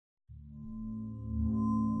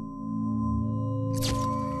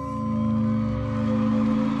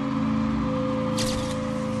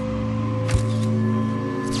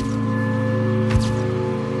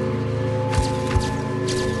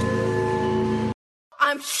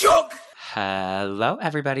I'm shook! Hello,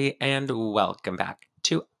 everybody, and welcome back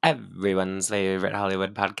to everyone's favorite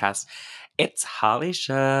Hollywood podcast. It's Holly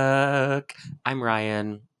Shook. I'm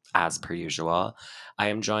Ryan, as per usual. I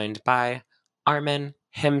am joined by Armin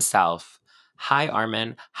himself. Hi,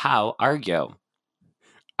 Armin. How are you?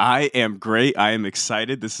 I am great. I am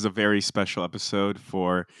excited. This is a very special episode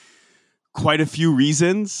for quite a few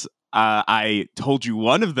reasons. I told you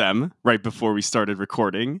one of them right before we started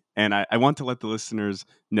recording, and I want to let the listeners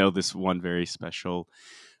know this one very special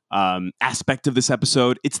aspect of this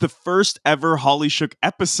episode. It's the first ever Holly Shook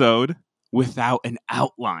episode without an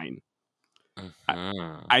outline.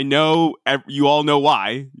 I know you all know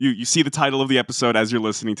why. You see the title of the episode as you're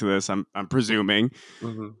listening to this. I'm presuming.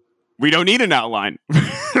 Mm-hmm. We don't need an outline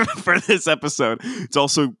for this episode. It's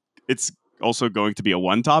also going to be a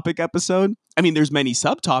one topic episode. I mean, there's many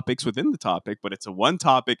subtopics within the topic, but it's a one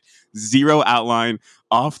topic, zero outline,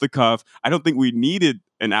 off the cuff. I don't think we needed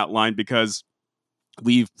an outline because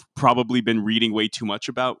we've probably been reading way too much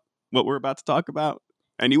about what we're about to talk about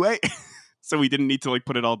anyway. So we didn't need to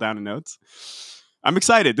put it all down in notes. I'm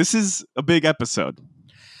excited. This is a big episode.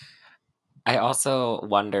 I also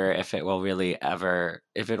wonder if it'll really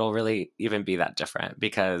even be that different,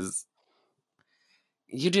 because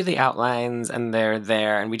you do the outlines and they're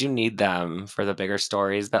there and we do need them for the bigger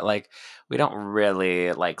stories, but we don't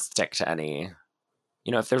really stick to any,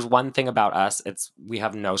 if there's one thing about us, it's we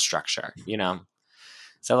have no structure,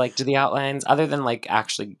 So do the outlines, other than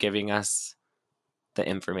actually giving us the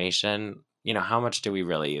information, how much do we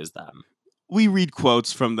really use them? We read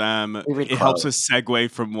quotes from them. It helps us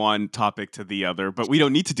segue from one topic to the other, but we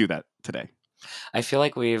don't need to do that today. I feel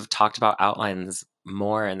like we've talked about outlines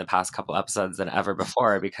more in the past couple episodes than ever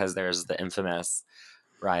before, because there's the infamous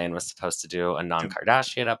Ryan was supposed to do a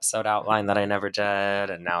non-Kardashian episode outline that I never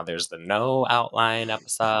did, and now there's the no outline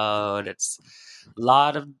episode. It's a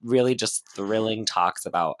lot of really just thrilling talks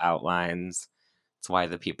about outlines. It's why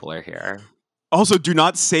the people are here. Also, do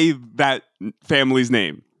not say that family's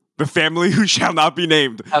name. The family who shall not be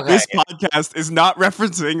named. Okay. This podcast is not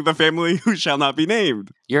referencing the family who shall not be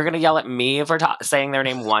named. You're going to yell at me for saying their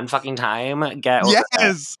name one fucking time? Get over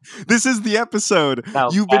Yes! This is the episode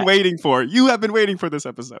you've been waiting for. You have been waiting for this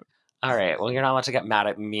episode. All right. Well, you're not allowed to get mad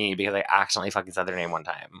at me because I accidentally fucking said their name one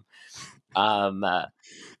time.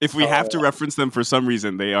 If we have to reference them for some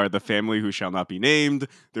reason, they are the family who shall not be named.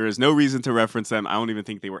 There is no reason to reference them. I don't even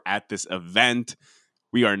think they were at this event.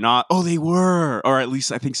 We are not. Oh, they were. Or at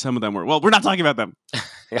least I think some of them were. Well, we're not talking about them.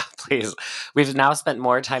 Yeah, please. We've now spent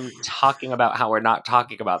more time talking about how we're not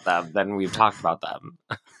talking about them than we've talked about them.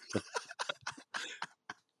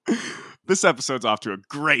 This episode's off to a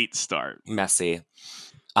great start. Messy.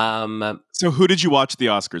 So who did you watch the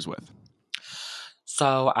Oscars with?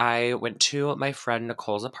 So I went to my friend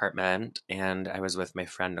Nicole's apartment, and I was with my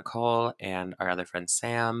friend Nicole and our other friend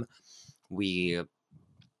Sam. We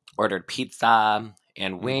ordered pizza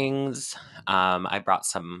and wings. I brought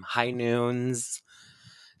some high noons.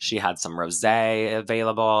 She had some rosé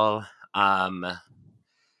available. I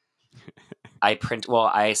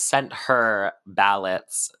sent her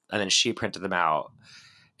ballots and then she printed them out.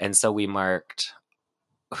 And so we marked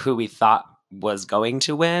who we thought was going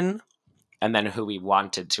to win and then who we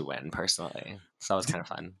wanted to win personally. So it was kind of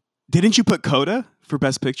fun. Didn't you put Coda for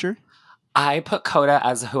Best Picture? I put Coda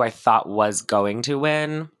as who I thought was going to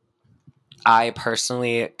win. I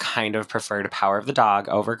personally kind of preferred Power of the Dog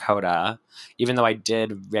over Coda, even though I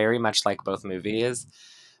did very much like both movies.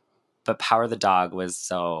 But Power of the Dog was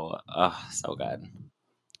so good.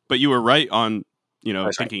 But you were right on,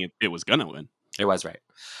 thinking it was gonna win. It was right.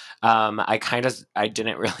 I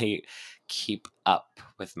didn't really keep up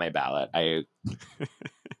with my ballot. I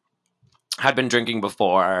had been drinking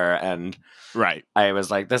before, and I was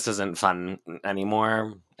like, this isn't fun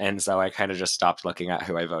anymore. And so I kind of just stopped looking at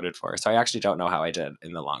who I voted for. So I actually don't know how I did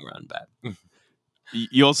in the long run. But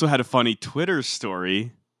you also had a funny Twitter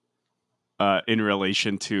story in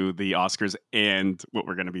relation to the Oscars and what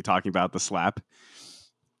we're going to be talking about, the slap.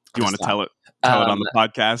 Do you want to tell it on the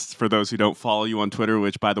podcast for those who don't follow you on Twitter?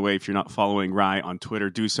 Which, by the way, if you're not following Rye on Twitter,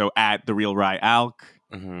 do so at TheRealRyeAlc.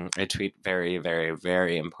 Mm-hmm. I tweet very, very,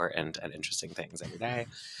 very important and interesting things every day.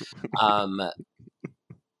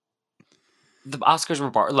 The Oscars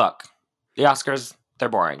were boring. Look, the Oscars, they're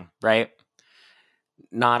boring, right?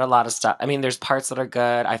 Not a lot of stuff. I mean, there's parts that are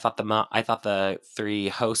good. I thought the three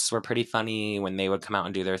hosts were pretty funny when they would come out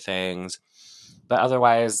and do their things. But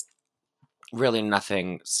otherwise, really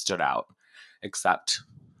nothing stood out except...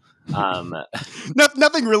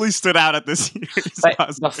 Nothing really stood out at this year's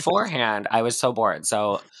Oscars. Beforehand, I was so bored.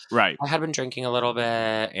 So I had been drinking a little bit,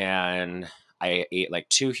 and I ate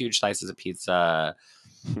 2 huge slices of pizza.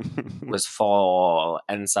 was full.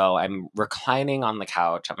 And so I'm reclining on the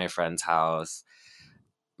couch at my friend's house.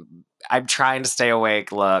 I'm trying to stay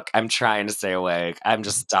awake. Look, I'm trying to stay awake. I'm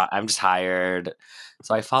just tired.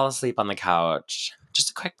 So I fall asleep on the couch.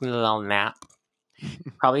 Just a quick little nap.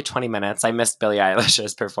 Probably 20 minutes. I missed Billie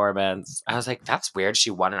Eilish's performance. I was like, that's weird.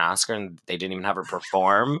 She won an Oscar and they didn't even have her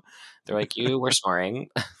perform. They're like, you were snoring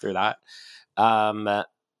through that. I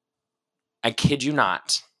kid you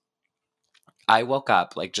not. I woke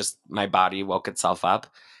up, like just my body woke itself up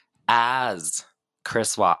as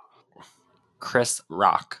Chris Rock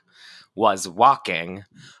was walking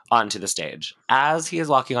onto the stage. As he is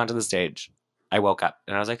walking onto the stage, I woke up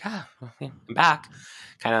and I was like, I'm back.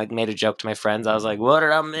 Kind of like made a joke to my friends. I was like, what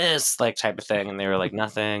did I miss? Like type of thing. And they were like,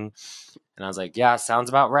 nothing. And I was like, yeah, sounds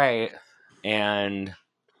about right. And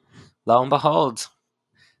lo and behold,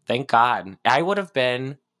 thank God. I would have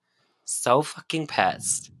been so fucking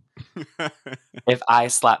pissed if I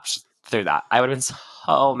slept through that. I would have been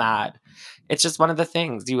so mad. It's just one of the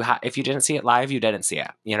things if you didn't see it live, you didn't see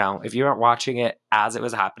it. You know, if you weren't watching it as it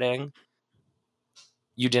was happening,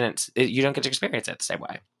 you don't get to experience it the same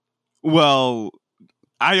way. Well,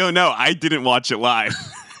 I don't know. I didn't watch it live.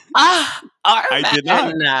 I did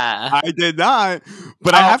not. I did not.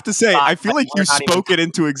 But I have to say, I feel like you spoke it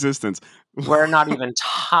into existence. We're not even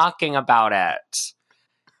talking about it.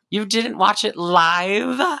 You didn't watch it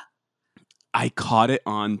live? I caught it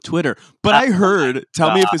on Twitter. But I heard,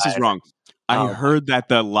 tell me if this is wrong. I heard that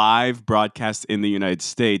the live broadcast in the United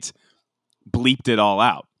States bleeped it all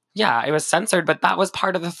out. Yeah, it was censored, but that was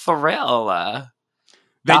part of the thrill.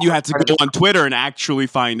 Then you had to go on Twitter and actually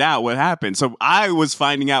find out what happened. So I was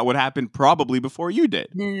finding out what happened probably before you did.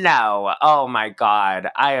 No. Oh my God.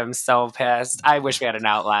 I am so pissed. I wish we had an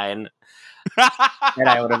outline. And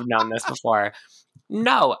I would have known this before.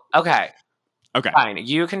 No. Okay. Fine.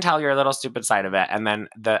 You can tell your little stupid side of it, and then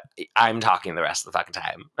I'm talking the rest of the fucking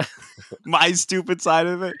time. My stupid side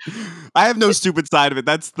of it? I have no stupid side of it.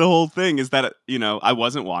 That's the whole thing, is that, I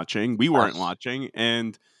wasn't watching. We weren't watching.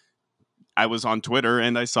 And I was on Twitter,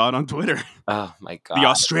 and I saw it on Twitter. Oh, my God. The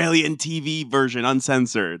Australian TV version,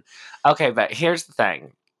 uncensored. Okay, but here's the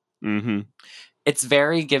thing. Mm-hmm. It's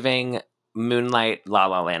very giving Moonlight La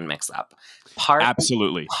La Land mix-up.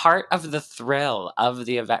 Absolutely. Part of the thrill of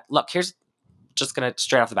the event. Look, here's just going to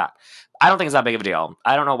straight off the bat. I don't think it's that big of a deal.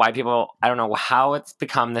 I don't know why I don't know how it's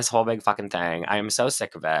become this whole big fucking thing. I am so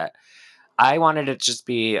sick of it. I wanted it to just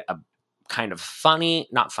be a kind of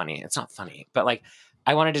not funny. It's not funny, but like,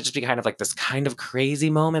 I wanted it to just be kind of like this kind of crazy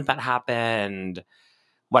moment that happened,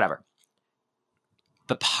 whatever.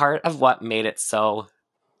 But part of what made it so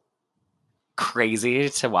crazy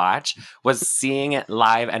to watch was seeing it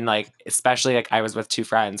live, and like, especially like I was with two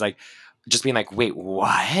friends, like just being like, wait,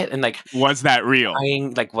 what? And like, was that real?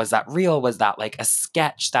 Was that real? Was that like a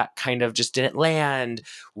sketch that kind of just didn't land?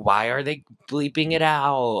 Why are they bleeping it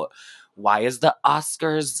out? Why is the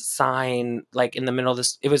Oscars sign like in the middle of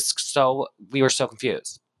this? We were so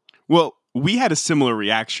confused. Well, we had a similar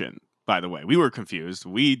reaction, by the way. We were confused.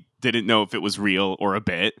 We didn't know if it was real or a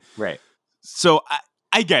bit. Right. So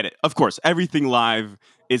I get it. Of course, everything live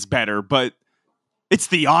is better, but it's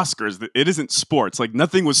the Oscars. It isn't sports. Like,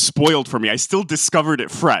 nothing was spoiled for me. I still discovered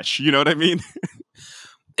it fresh. You know what I mean?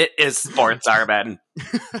 It is sports, Arben.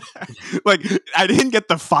 Like, I didn't get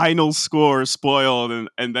the final score spoiled,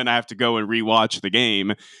 and then I have to go and rewatch the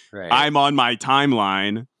game. Right. I'm on my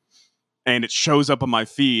timeline, and it shows up on my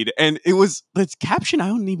feed. And it was the caption. I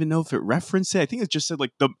don't even know if it referenced it. I think it just said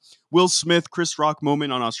like the Will Smith, Chris Rock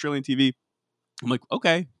moment on Australian TV. I'm like,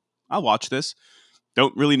 okay, I'll watch this.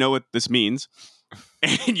 Don't really know what this means.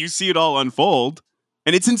 And you see it all unfold,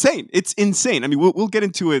 and it's insane. It's insane. I mean, we'll get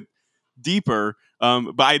into it deeper,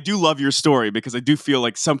 but I do love your story, because I do feel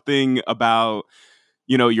like something about,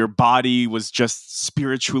 your body was just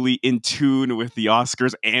spiritually in tune with the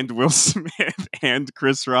Oscars and Will Smith and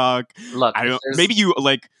Chris Rock. Look, maybe you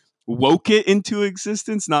like woke it into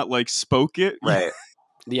existence, not like spoke it. Right.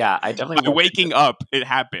 Yeah, I definitely. By waking up, it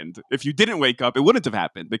happened. If you didn't wake up, it wouldn't have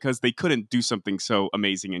happened, because they couldn't do something so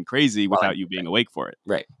amazing and crazy without you being awake for it.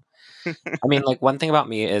 Right. I mean, like, one thing about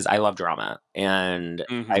me is I love drama, and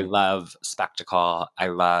I love spectacle. I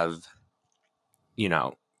love,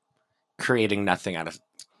 creating something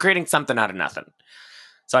out of nothing.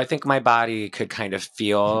 So I think my body could kind of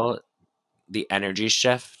feel the energy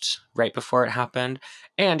shift right before it happened.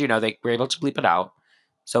 And, they were able to bleep it out.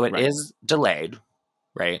 So it is delayed.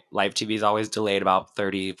 Right? Live TV is always delayed about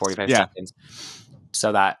 30, 45 seconds,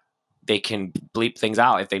 so that they can bleep things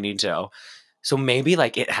out if they need to. So maybe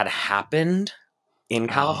like it had happened in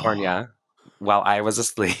California while I was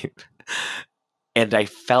asleep. and I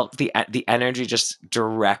felt the energy just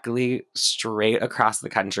directly straight across the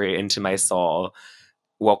country into my soul,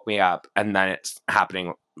 woke me up, and then it's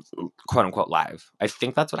happening, quote unquote, live. I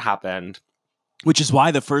think that's what happened. Which is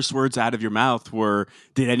why the first words out of your mouth were,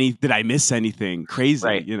 "Did I miss anything crazy?"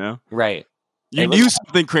 Right. You know, Right. you It was knew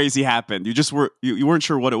something crazy happened. You just you weren't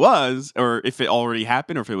sure what it was, or if it already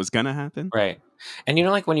happened, or if it was gonna happen. right. And you know,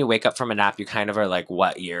 like when you wake up from a nap, you kind of are like,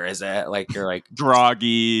 "What year is it?" Like you're like,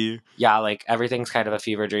 Groggy. yeah, like everything's kind of a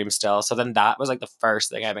fever dream still. So then that was like the first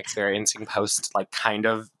thing I'm experiencing post like kind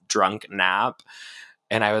of drunk nap.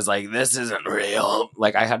 And I was like, this isn't real.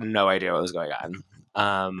 Like I had no idea what was going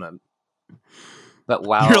on. But You're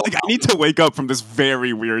wow. like, I need to wake up from this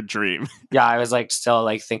very weird dream. Yeah, I was like still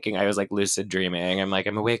like thinking I was like lucid dreaming. I'm like,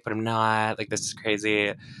 I'm awake, but I'm not. Like this is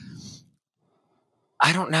crazy.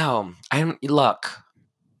 I don't know. I don't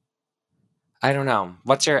know.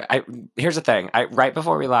 Here's the thing. Right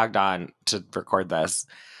before we logged on to record this,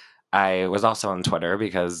 I was also on Twitter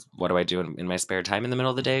because what do I do in my spare time in the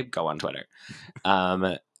middle of the day? Go on Twitter.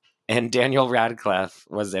 And Daniel Radcliffe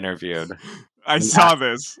was interviewed. I saw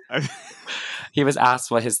this. He was asked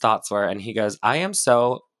what his thoughts were, and he goes, I am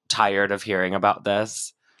so tired of hearing about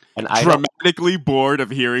this. And dramatically bored of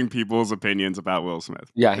hearing people's opinions about Will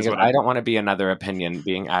Smith. Yeah, he goes, I don't want to be another opinion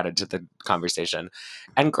being added to the conversation.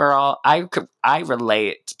 And girl, I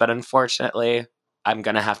relate, but unfortunately, I'm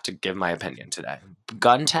going to have to give my opinion today.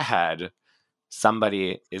 Gun to head,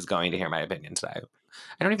 somebody is going to hear my opinion today.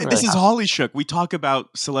 I don't even This is Holly Shook. We talk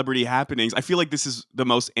about celebrity happenings. I feel like this is the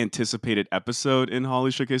most anticipated episode in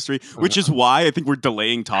Holly Shook history, which is why I think we're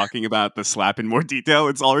delaying talking about the slap in more detail.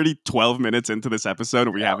 It's already 12 minutes into this episode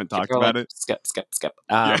and we haven't talked about it. Skip.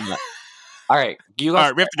 Yeah. All right, all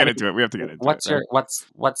right, we have to get into it.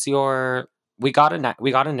 What's your? We got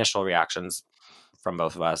initial reactions from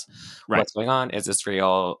both of us. Right. What's going on? Is this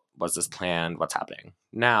real? Was this planned? What's happening?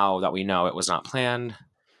 Now that we know it was not planned,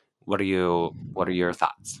 what are your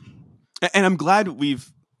thoughts? And I'm glad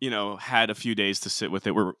we've had a few days to sit with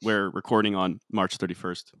it. We're recording on March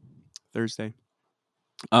 31st, Thursday,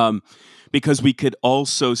 because we could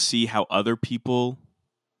also see how other people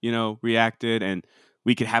reacted, and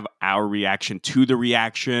we could have our reaction to the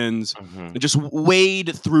reactions, and just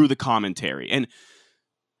wade through the commentary. And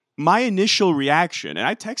my initial reaction, and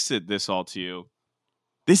I texted this all to you,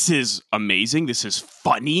 this is amazing. This is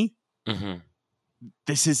funny.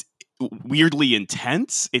 This is weirdly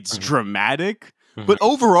intense. It's dramatic. But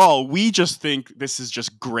overall, we just think this is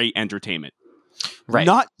just great entertainment. Right.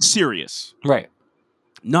 Not serious. Right.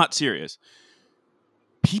 Not serious.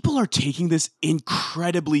 People are taking this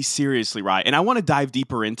incredibly seriously, right? And I want to dive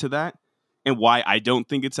deeper into that and why I don't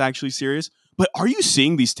think it's actually serious. But are you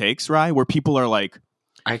seeing these takes, Rye, where people are like,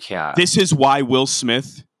 I can't. This is why Will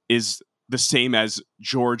Smith is the same as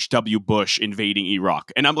George W. Bush invading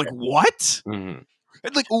Iraq. And I'm like, what?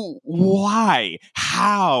 Like, why?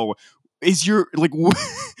 How? Is your, like,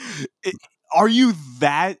 are you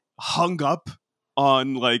that hung up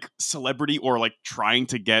on, like, celebrity or, like, trying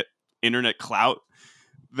to get internet clout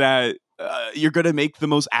that you're going to make the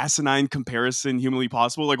most asinine comparison humanly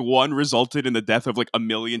possible? Like, one resulted in the death of, like, 1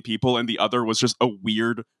 million people, and the other was just a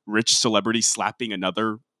weird rich celebrity slapping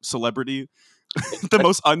another celebrity. The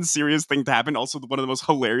most unserious thing to happen. Also, one of the most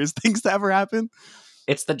hilarious things to ever happen.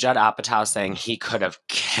 It's the Judd Apatow saying he could have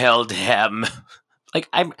killed him. Like,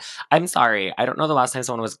 I'm sorry. I don't know the last time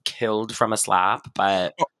someone was killed from a slap,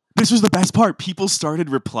 but this was the best part. People started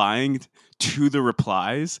replying to the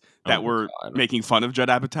replies that were making fun of Judd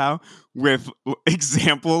Apatow with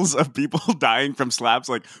examples of people dying from slaps.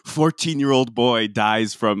 Like 14-year-old boy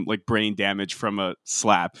dies from like brain damage from a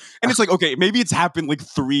slap. And it's like, okay, maybe it's happened like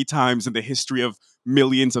 3 times in the history of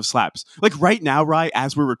millions of slaps. Like right now, Rye,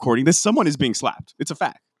 as we're recording this, someone is being slapped. It's a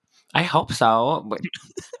fact. I hope so.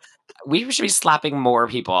 We should be slapping more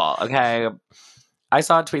people. Okay. I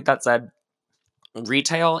saw a tweet that said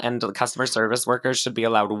retail and customer service workers should be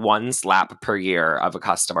allowed 1 slap per year of a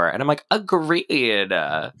customer. And I'm like, agreed.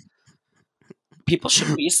 People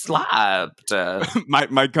should be slapped.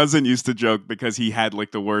 My cousin used to joke because he had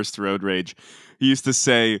like the worst road rage. He used to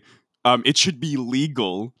say, it should be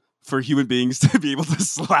legal for human beings to be able to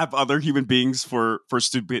slap other human beings for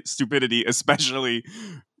stupidity, especially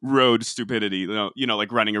road stupidity. You know,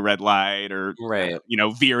 like running a red light or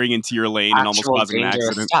veering into your lane and almost causing an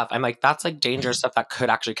accident. Stuff. I'm like, that's like dangerous stuff that could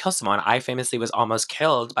actually kill someone. I famously was almost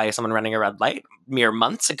killed by someone running a red light mere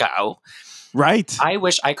months ago. Right. I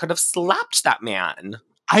wish I could have slapped that man.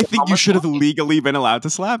 I think you should have legally been allowed to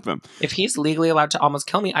slap him. If he's legally allowed to almost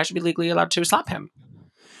kill me, I should be legally allowed to slap him.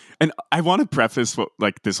 And I want to preface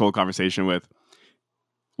this whole conversation with,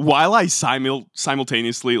 while I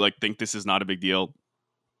simultaneously like think this is not a big deal,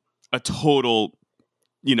 a total,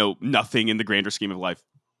 nothing in the grander scheme of life,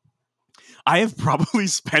 I have probably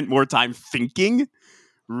spent more time thinking,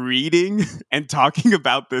 reading, and talking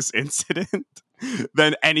about this incident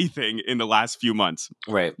than anything in the last few months.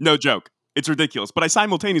 Right. No joke. It's ridiculous. But I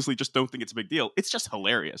simultaneously just don't think it's a big deal. It's just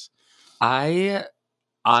hilarious. I,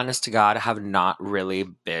 honest to God, have not really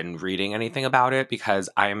been reading anything about it because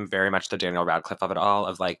I am very much the Daniel Radcliffe of it all.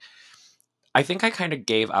 Of like, I think I kind of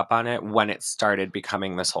gave up on it when it started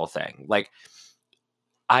becoming this whole thing. Like,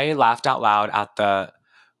 I laughed out loud at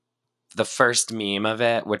the first meme of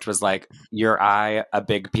it, which was like your eye, a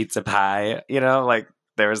big pizza pie. Like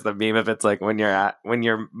there was the meme of it's like when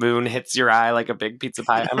your moon hits your eye like a big pizza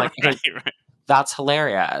pie. I'm like, okay, right. that's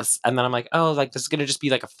hilarious. And then I'm like, oh, like this is gonna just be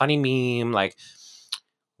like a funny meme. Like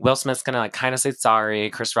Will Smith's gonna like kind of say sorry.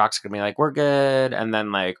 Chris Rock's gonna be like, we're good, and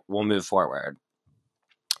then like we'll move forward.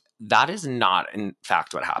 That is not, in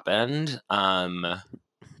fact, what happened.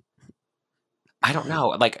 I don't know.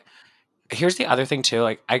 Like, here's the other thing too.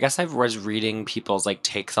 Like, I guess I was reading people's like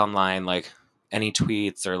takes online, like any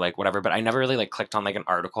tweets or like whatever, but I never really like clicked on like an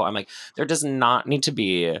article. I'm like, there does not need to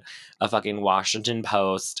be a fucking Washington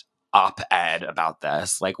Post op-ed about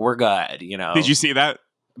this. Like, we're good, Did you see that?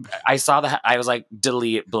 I saw that. I was like,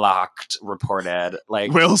 delete, blocked, reported.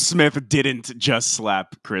 Like, Will Smith didn't just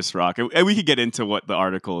slap Chris Rock. And we could get into what the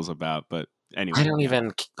article is about, but anyway. I don't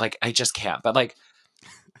even like. I just can't. But like,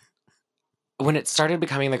 when it started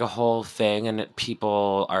becoming like a whole thing, and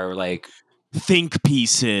people are like, think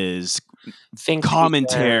pieces, think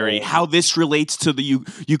commentary, pieces. how this relates to the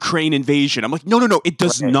Ukraine invasion. I'm like, no, it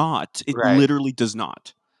does Right. not. It Right. literally does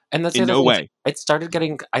not. And that's in the no other thing. way.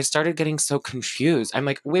 I started getting so confused. I'm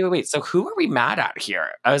like, wait. So who are we mad at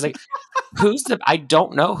here? I was like, I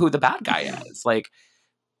don't know who the bad guy is. Like,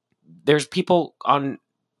 there's people on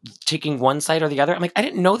taking one side or the other. I'm like, I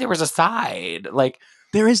didn't know there was a side. Like,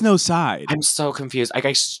 There is no side. I'm so confused. Like,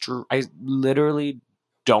 I literally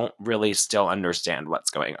don't really still understand what's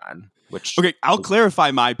going on. Which Okay, I'll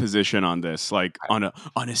clarify my position on this, like on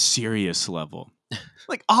a serious level.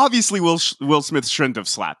 Like, obviously, Will Smith shouldn't have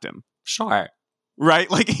slapped him. Sure.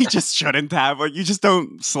 Right? Like, he just shouldn't have. Like, you just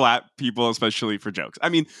don't slap people, especially for jokes. I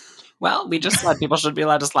mean, well, we just said people should be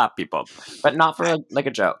allowed to slap people, but not for like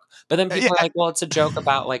a joke. But then people are like, well, it's a joke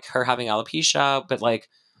about like her having alopecia, but like,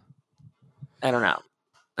 I don't know.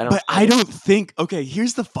 I don't think. Okay,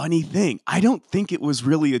 here's the funny thing. I don't think it was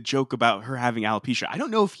really a joke about her having alopecia. I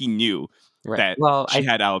don't know if he knew that she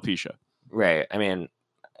had alopecia. Right. I mean,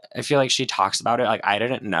 I feel like she talks about it. Like, I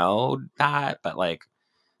didn't know that, but like,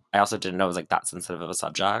 I also didn't know it was like that sensitive of a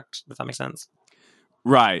subject. Does that make sense?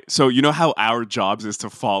 Right. So you know how our jobs is to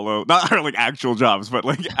follow, not our like actual jobs, but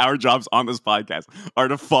like our jobs on this podcast are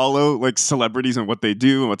to follow like celebrities and what they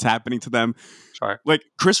do and what's happening to them. Sure. Like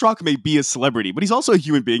Chris Rock may be a celebrity, but he's also a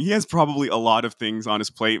human being. He has probably a lot of things on his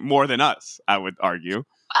plate, more than us, I would argue.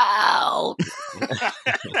 Wow.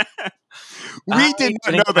 We did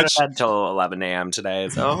not know that until 11 a.m. today,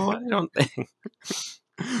 so I don't think.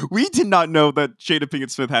 We did not know that Jada Pinkett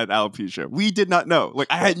Smith had alopecia. We did not know. Like,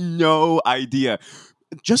 I had no idea.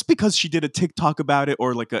 Just because she did a TikTok about it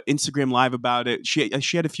or like an Instagram live about it, she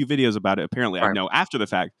had a few videos about it. Apparently, I know after the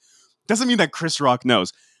fact. Doesn't mean that Chris Rock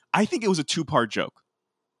knows. I think it was a two-part joke.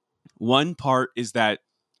 One part is that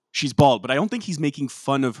she's bald, but I don't think he's making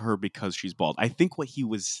fun of her because she's bald. I think what he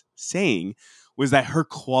was saying was that her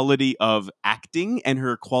quality of acting and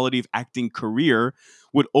her quality of acting career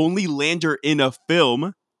would only land her in a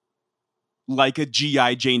film like a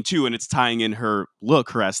G.I. Jane 2, and it's tying in her look,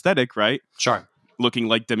 her aesthetic, right? Sure. Looking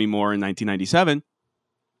like Demi Moore in 1997.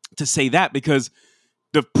 To say that because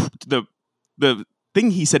the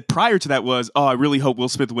thing he said prior to that was, oh, I really hope Will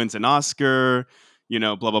Smith wins an Oscar,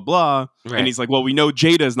 blah, blah, blah. Right. And he's like, well, we know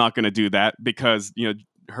Jada is not going to do that because,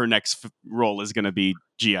 her next role is going to be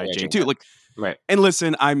G.I. Jane 2. Like, right. And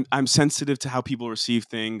listen, I'm sensitive to how people receive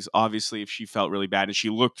things. Obviously, if she felt really bad and she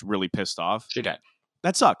looked really pissed off, she did.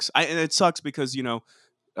 That sucks. And it sucks because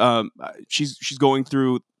she's going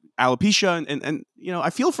through alopecia, and I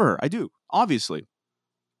feel for her. I do, obviously.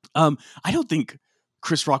 I don't think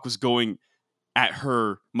Chris Rock was going at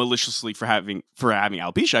her maliciously for having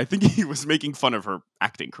alopecia. I think he was making fun of her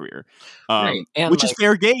acting career, right. Which is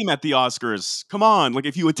fair game at the Oscars. Come on, like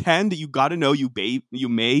if you attend, you got to know you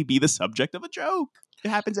may be the subject of a joke. It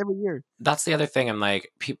happens every year. That's the other thing. I'm like,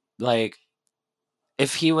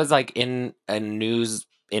 if he was like in a news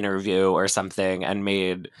interview or something and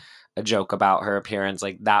made a joke about her appearance,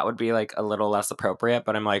 like that would be like a little less appropriate.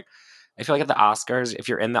 But I'm like, I feel like at the Oscars, if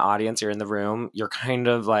you're in the audience, you're in the room, you're kind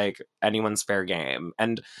of like anyone's fair game.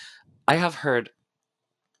 And I have heard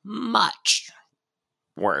much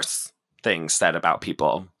worse things said about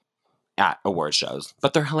people at award shows,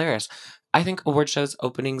 but they're hilarious. I think award shows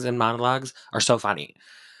openings and monologues are so funny.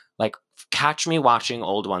 Like, catch me watching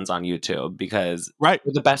old ones on YouTube because Right.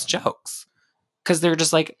 they're the best jokes. Because they're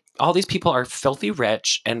just like, all these people are filthy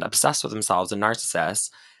rich and obsessed with themselves and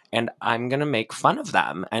narcissists, and I'm gonna make fun of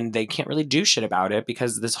them, and they can't really do shit about it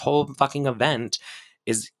because this whole fucking event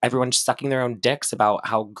is everyone sucking their own dicks about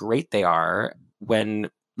how great they are when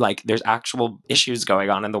like there's actual issues going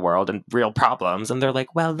on in the world and real problems, and they're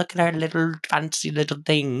like, well, look at our little fancy little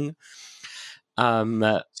thing.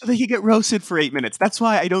 So they could get roasted for 8 minutes. That's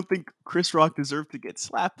why I don't think Chris Rock deserved to get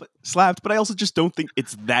slapped, but I also just don't think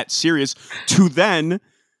it's that serious to then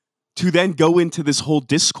go into this whole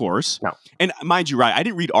discourse. No. And mind you, right, I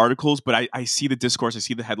didn't read articles, but I see the discourse, I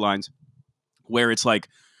see the headlines where it's like,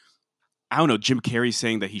 I don't know, Jim Carrey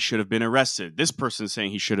saying that he should have been arrested. This person saying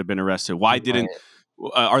he should have been arrested. Why didn't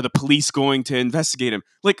are the police going to investigate him?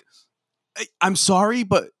 Like, I'm sorry,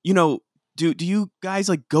 but you know, do you guys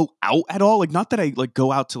like go out at all? Like, not that I like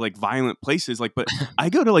go out to like violent places, like, but I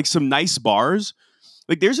go to like some nice bars.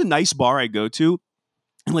 Like, there's a nice bar I go to,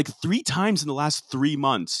 and like 3 times in the last 3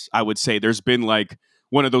 months, I would say there's been like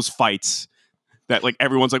one of those fights that like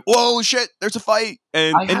everyone's like, "Whoa, shit, there's a fight,"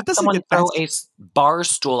 and I had it doesn't someone get throw a bar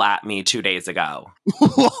stool at me 2 days ago.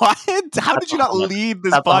 What? How did you not That's lead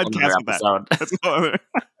this that's a whole podcast nother with that? episode. That's another-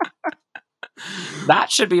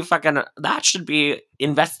 That should be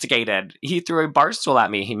investigated. He threw a bar stool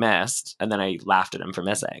at me. He missed, and then I laughed at him for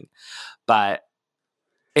missing. But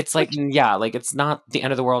it's like, yeah, like it's not the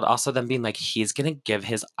end of the world. Also, them being like, he's gonna give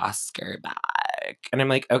his Oscar back, and I'm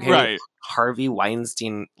like, okay, Right. Harvey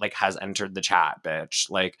Weinstein like has entered the chat,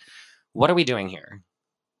 bitch. Like, what are we doing here?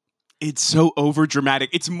 It's so over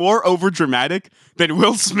dramatic. It's more over dramatic than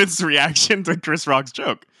Will Smith's reaction to Chris Rock's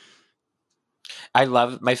joke. I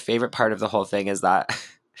love my favorite part of the whole thing is that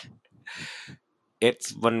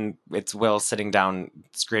it's when it's Will sitting down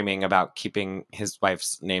screaming about keeping his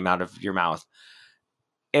wife's name out of your mouth.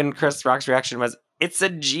 And Chris Rock's reaction was, it's a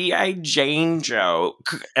G.I. Jane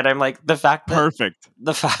joke. And I'm like, the fact that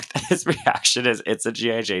his reaction is it's a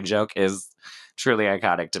G.I. Jane joke is truly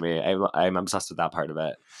iconic to me. I'm obsessed with that part of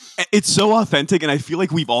it. It's so authentic, and I feel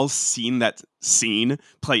like we've all seen that scene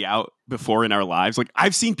play out before in our lives. Like,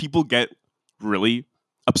 I've seen people get really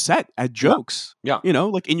upset at jokes. Yeah. You know,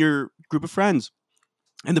 like in your group of friends.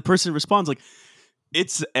 And the person responds like,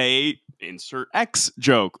 it's a insert X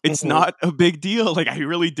joke. It's not a big deal. Like, I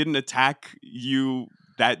really didn't attack you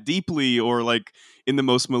that deeply or like in the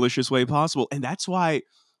most malicious way possible. And that's why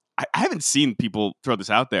I haven't seen people throw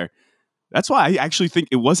this out there. That's why I actually think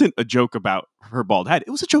it wasn't a joke about her bald head.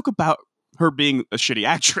 It was a joke about her being a shitty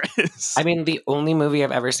actress. I mean, the only movie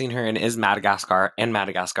I've ever seen her in is Madagascar and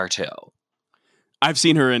Madagascar 2. I've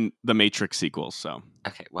seen her in the Matrix sequels, so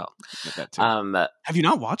okay, well, that too. Have you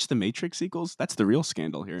not watched the Matrix sequels? That's the real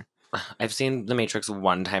scandal here. I've seen the Matrix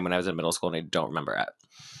one time when I was in middle school, and I don't remember it.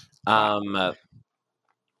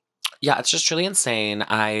 Yeah, it's just truly insane.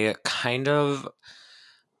 I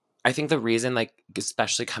think the reason, like,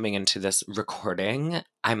 especially coming into this recording,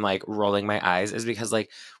 I'm like rolling my eyes is because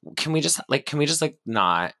like, can we just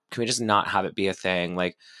not have it be a thing?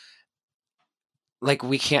 Like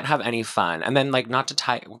we can't have any fun. And then like to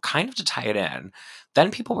tie it in.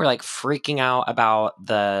 Then people were like freaking out about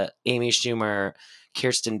the Amy Schumer,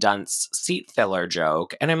 Kirsten Dunst seat filler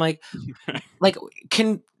joke. And I'm like,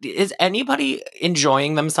 is anybody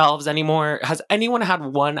enjoying themselves anymore? Has anyone had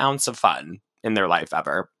 1 ounce of fun in their life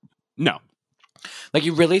ever? No. Like,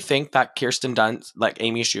 you really think that Kirsten Dunst, like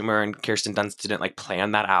Amy Schumer and Kirsten Dunst didn't like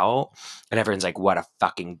plan that out? And everyone's like, what a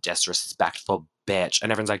fucking disrespectful bitch.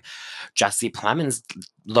 And everyone's like, Jesse Plemons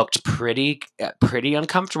looked pretty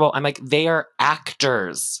uncomfortable. I'm like, they are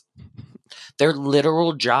actors. Their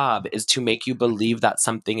literal job is to make you believe that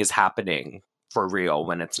something is happening for real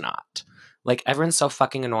when it's not. Like, everyone's so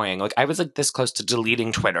fucking annoying. Like, I was like this close to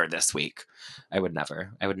deleting Twitter this week. I would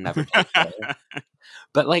never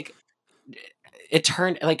But like, it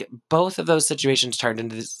turned, like, both of those situations turned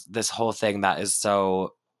into this whole thing that is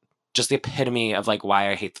so just the epitome of like why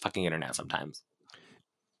I hate the fucking internet sometimes.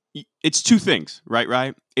 It's 2 things,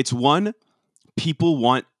 right? It's 1, people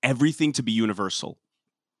want everything to be universal.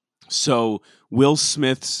 So Will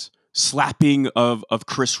Smith's slapping of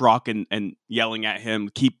Chris Rock and yelling at him,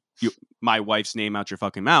 keep my wife's name out your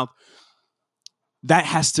fucking mouth, that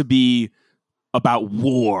has to be about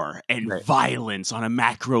war and violence on a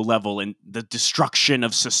macro level and the destruction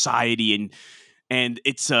of society and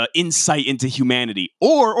it's insight into humanity.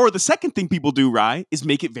 Or the second thing people do, right, is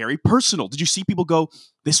make it very personal. Did you see people go,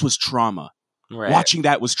 this was trauma? Right. Watching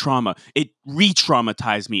that was trauma. It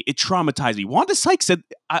re-traumatized me. It traumatized me. Wanda Sykes said,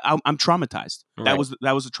 I'm traumatized. That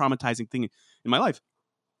Right. was a traumatizing thing in my life.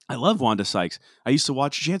 I love Wanda Sykes. I used to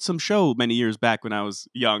watch. She had some show many years back when I was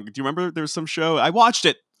young. Do you remember there was some show? I watched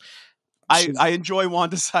it. She's I enjoy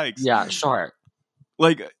Wanda Sykes. yeah, sure.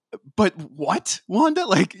 Like, but what, Wanda?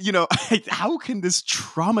 Like, how can this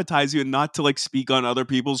traumatize you and not to like speak on other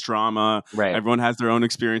people's trauma? Right. Everyone has their own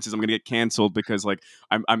experiences. I'm gonna get canceled because like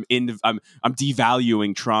I'm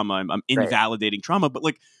devaluing trauma. I'm Right. invalidating trauma. But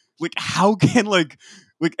like how can like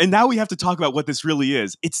and now we have to talk about what this really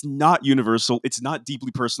is. It's not universal. It's not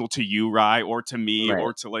deeply personal to you, Rye, or to me, Right.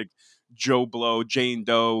 or to like Joe Blow, Jane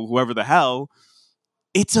Doe, whoever the hell.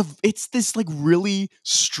 It's this like really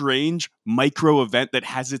strange micro event that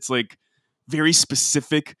has its like very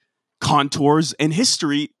specific contours and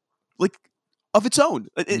history like of its own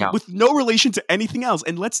Yeah. with no relation to anything else.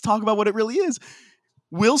 And let's talk about what it really is.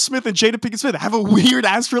 Will Smith and Jada Pinkett Smith have a weird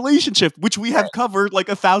ass relationship, which we have Right. covered like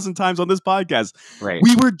 1,000 times on this podcast. Right.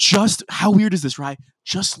 We were just, how weird is this, right?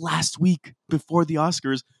 Just last week before the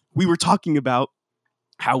Oscars, we were talking about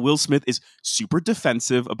how Will Smith is super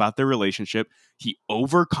defensive about their relationship. He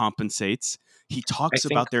overcompensates. He I talks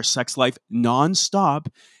think about their sex life nonstop.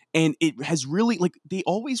 And it has really, like, they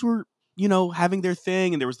always were, having their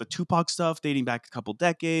thing. And there was the Tupac stuff dating back a couple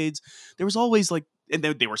decades. There was always, like, and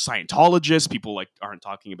they were Scientologists. People, like, aren't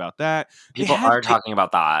talking about that. They people had, are talking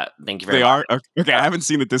about that. Thank you very they much. are, okay, I Yeah. haven't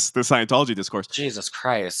seen the Scientology discourse. Jesus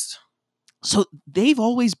Christ. So they've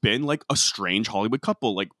always been like a strange Hollywood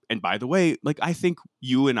couple. Like, and by the way, like I think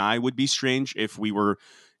you and I would be strange if we were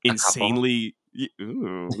A couple insanely.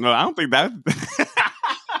 Ooh, no, I don't think that would be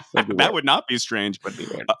that weird. would not be strange. Would be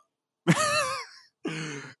weird.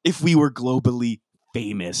 If we were globally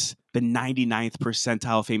famous, the 99th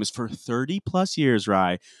percentile famous for 30 plus years,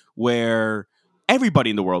 Rye, where everybody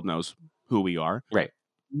in the world knows who we are. Right.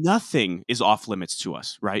 Nothing is off limits to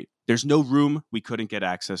us, right? There's no room we couldn't get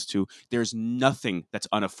access to. There's nothing that's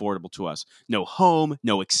unaffordable to us. No home,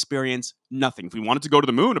 no experience, nothing. If we wanted to go to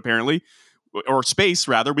the moon, apparently, or space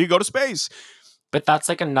rather, we go to space. But that's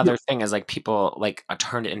like another thing is like people like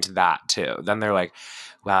turned it into that too. Then they're like,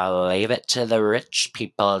 well, leave it to the rich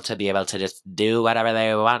people to be able to just do whatever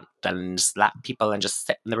they want and slap people and just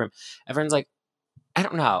sit in the room. Everyone's like, I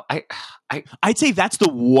don't know. I'd say that's the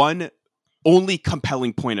one only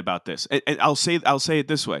compelling point about this. And I'll say it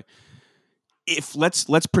this way. If let's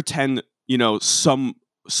pretend,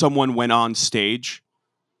 someone went on stage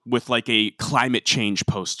with like a climate change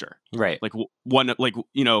poster. right. Like one, like,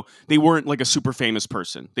 they weren't like a super famous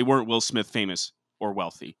person. They weren't Will Smith famous or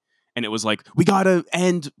wealthy. And it was like, we got to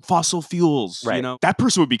end fossil fuels, Right. that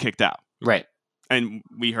person would be kicked out. Right. And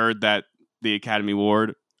we heard that the Academy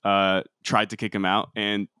Award tried to kick him out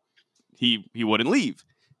and he wouldn't leave.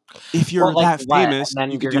 If you're Well, like that what? famous,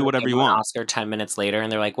 And you then can you're do gonna whatever give you him an want. Oscar 10 minutes later,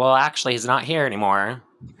 and they're like, well, actually, he's not here anymore.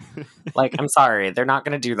 Like, I'm sorry, they're not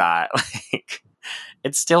gonna do that. Like,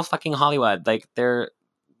 it's still fucking Hollywood. Like, they're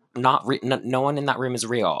not. No one in that room is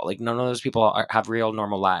real. Like, none of those people have real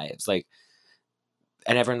normal lives. Like,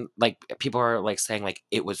 and everyone, like, people are like saying like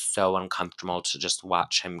it was so uncomfortable to just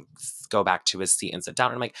watch him go back to his seat and sit down.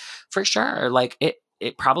 And I'm like, for sure. Like,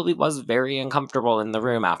 it probably was very uncomfortable in the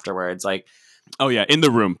room afterwards. Like, Oh yeah, in the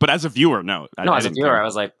room. But as a viewer, no, no, I as a didn't viewer, care. I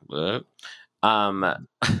was like, what? Um,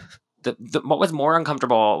 what was more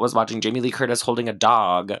uncomfortable was watching Jamie Lee Curtis holding a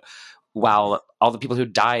dog while all the people who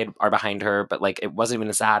died are behind her, but like it wasn't even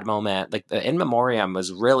a sad moment. Like the in memoriam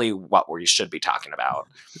was really what we should be talking about.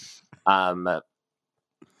 Um,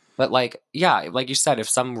 but like, yeah, like you said, if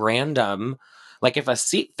some random, like if a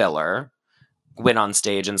seat filler went on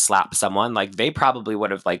stage and slapped someone, like they probably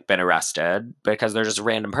would have like been arrested because they're just a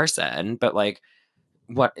random person. But like,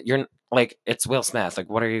 what you're like, it's Will Smith. Like,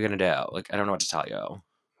 what are you gonna do? Like, I don't know what to tell you.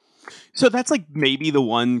 So that's like maybe the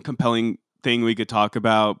one compelling thing we could talk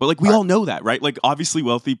about. But like we all know that, right? Like obviously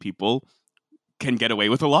wealthy people can get away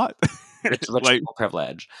with a lot. Rich Like people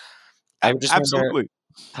privilege. I just remember absolutely.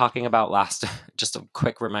 talking about just a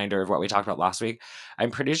quick reminder of what we talked about last week.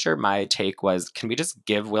 I'm pretty sure my take was, can we just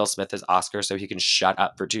give Will Smith his Oscar so he can shut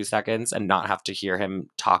up for 2 seconds and not have to hear him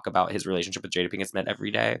talk about his relationship with Jada Pinkett Smith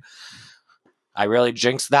every day? I really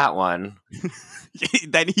jinxed that one.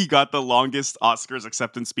 Then he got the longest Oscars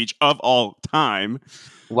acceptance speech of all time.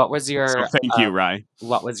 What was So your thank you, Rye.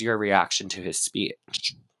 what was your reaction to his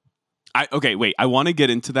speech? Okay, wait. I want to get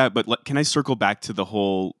into that, but can I circle back to the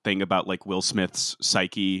whole thing about like Will Smith's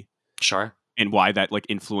psyche Sure. and why that like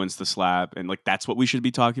influenced the slap and like that's what we should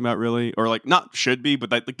be talking about, really, or like not should be,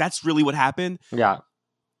 but like that's really what happened. Yeah.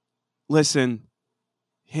 Listen,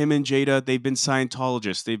 him and Jada, they've been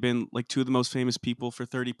Scientologists. They've been like two of the most famous people for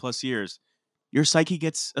 30 plus years. Your psyche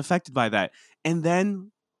gets affected by that. And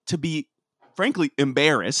then to be, frankly,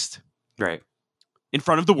 embarrassed Right. in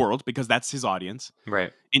front of the world, because that's his audience,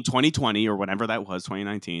 Right. in 2020 or whenever that was,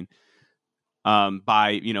 2019,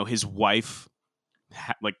 by, his wife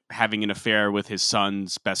having an affair with his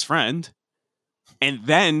son's best friend, and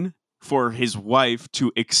then for his wife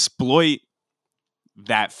to exploit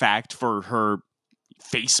that fact for her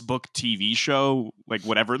Facebook TV show, like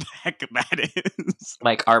whatever the heck that is.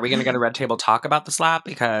 Like, are we going to get a Red Table Talk about the slap?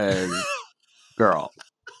 Because, girl,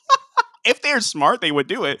 If they're smart, they would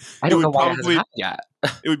do it. I don't know why it hasn't happened yet.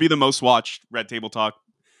 It would be the most watched Red Table Talk.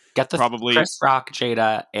 Get the probably Chris Rock,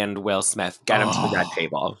 Jada, and Will Smith. Get them to the Red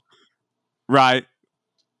Table. Right.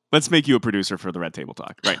 Let's make you a producer for the Red Table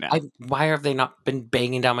Talk right now. Why have they not been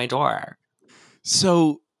banging down my door?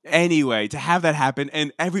 So anyway, to have that happen,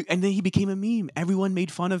 and then he became a meme. Everyone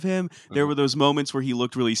made fun of him. There were those moments where he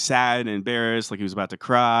looked really sad and embarrassed, like he was about to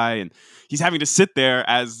cry, and he's having to sit there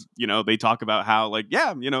as, they talk about how, like,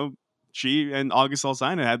 yeah, she and August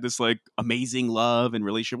Alsina had this like amazing love and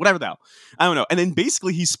relationship, whatever the hell. I don't know. And then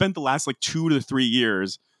basically he spent the last like 2 to 3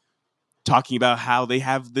 years talking about how they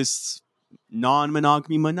have this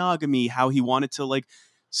monogamy, how he wanted to like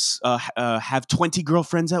have 20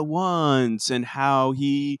 girlfriends at once, and how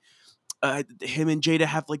him and Jada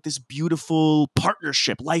have like this beautiful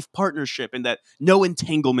life partnership, and that no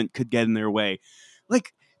entanglement could get in their way.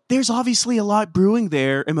 Like, there's obviously a lot brewing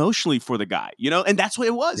there emotionally for the guy, and that's what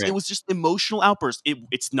it was. Right. It was just emotional outburst.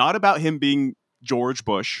 It's not about him being George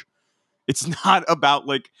Bush. It's not about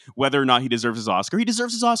like whether or not he deserves his Oscar. He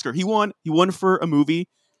deserves his Oscar. He won for a movie,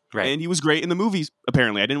 right? And he was great in the movies.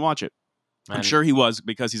 Apparently, I didn't watch it. I'm sure he was,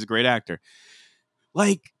 because he's a great actor.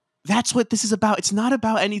 Like, that's what this is about. It's not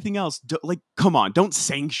about anything else. Like, come on, don't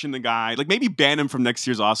sanction the guy. Like, maybe ban him from next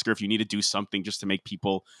year's Oscar if you need to do something just to make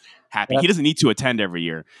people happy. He doesn't need to attend every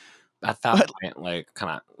year. At that point, like, come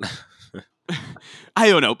on. I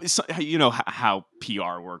don't know. You know how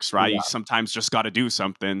PR works, right? Yeah. You sometimes just got to do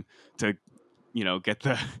something to, get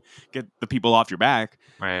the people off your back.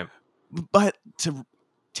 Right. But to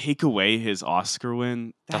take away his Oscar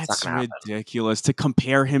win, that's ridiculous. To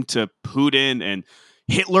compare him to Putin and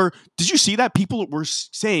Hitler. Did you see that? People were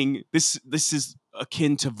saying this is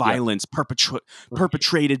akin to violence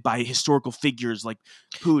perpetrated by historical figures like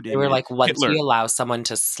Putin. They were like, once Hitler. we allow someone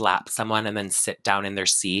to slap someone and then sit down in their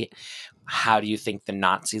seat, how do you think the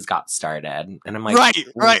Nazis got started? And I'm like, right.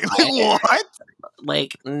 What?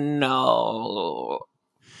 Like, no.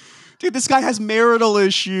 Dude, this guy has marital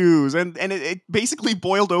issues, and it basically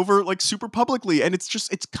boiled over like super publicly, and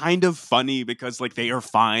it's kind of funny because like they are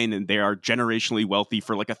fine and they are generationally wealthy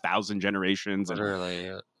for like 1,000 generations. Literally.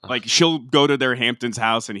 And, like, she'll go to their Hamptons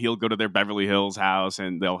house and he'll go to their Beverly Hills house,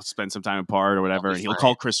 and they'll spend some time apart or whatever, and he'll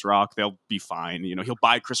call Chris Rock. They'll be fine. He'll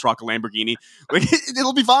buy Chris Rock a Lamborghini. Like,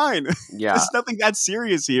 it'll be fine. Yeah. There's nothing that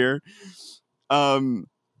serious here. I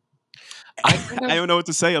don't know what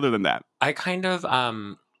to say other than that. I kind of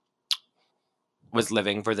was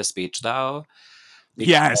living for the speech, though.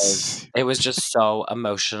 Yes, it was just so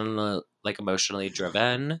emotionally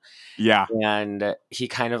driven. Yeah, and he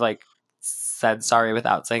kind of like said sorry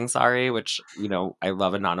without saying sorry, which I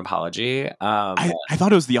love a non-apology. I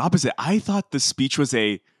thought it was the opposite. I thought the speech was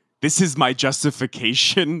this is my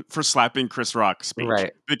justification for slapping Chris Rock speech,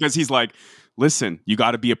 right? Because he's like, listen, you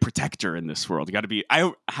got to be a protector in this world. You got to be. I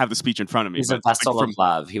don't have the speech in front of me. He's a vessel of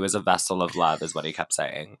love. He was a vessel of love, is what he kept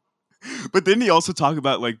saying. But didn't he also talk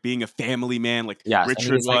about like being a family man, like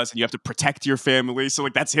Richard was, and you have to protect your family? So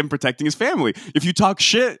like that's him protecting his family. If you talk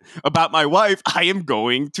shit about my wife, I am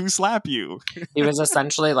going to slap you. He was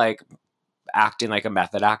essentially like acting like a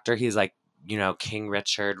method actor. He's like, King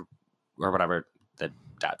Richard or whatever the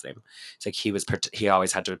dad's name. It's like he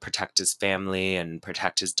always had to protect his family and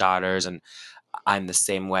protect his daughters, and I'm the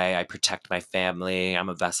same way. I protect my family. I'm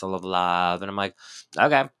a vessel of love, and I'm like,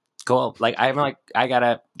 okay. Cool. Like, I'm like, I got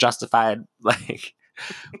it justified. Like,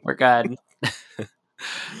 we're good.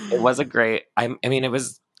 It was a great. I mean, it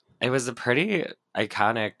was a pretty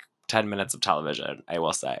iconic 10 minutes of television, I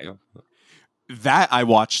will say. That I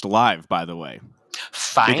watched live, by the way.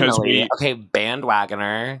 Finally, okay,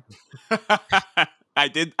 bandwagoner. I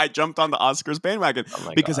did. I jumped on the Oscars bandwagon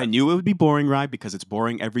because I knew it would be boring, right? Because it's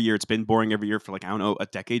boring every year. It's been boring every year for like, I don't know, a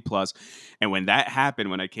decade plus. And when that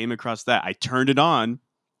happened, when I came across that, I turned it on.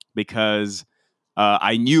 Because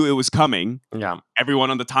I knew it was coming. Yeah.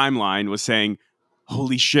 Everyone on the timeline was saying,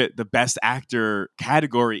 holy shit, the best actor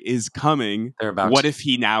category is coming. What if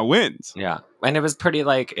he now wins? Yeah. And it was pretty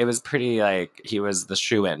like he was the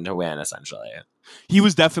shoo-in to win, essentially. He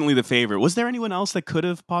was definitely the favorite. Was there anyone else that could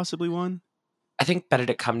have possibly won? I think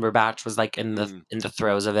Benedict Cumberbatch was like in the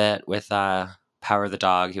throes of it with Power of the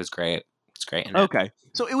Dog. He was great. It's great in it. Okay.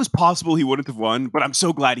 So it was possible he wouldn't have won, but I'm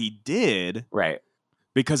so glad he did Right.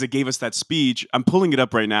 because it gave us that speech. I'm pulling it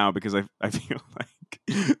up right now because I feel like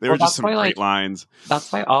there Well, were just that's some why, great like, lines.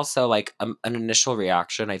 that's why also, like, an initial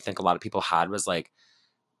reaction I think a lot of people had was like,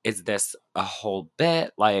 is this a whole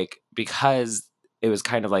bit? Like, because it was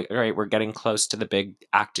kind of like, all right, we're getting close to the big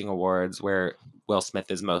acting awards where Will Smith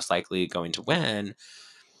is most likely going to win.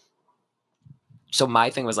 So my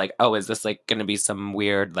thing was like, oh, is this like going to be some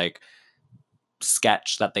weird like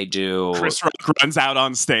sketch that they do? Chris Rock runs out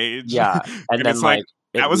on stage. Yeah. And And then it's like, like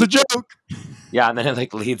that it was a leads, joke. yeah, and then it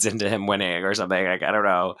like leads into him winning or something. Like, I don't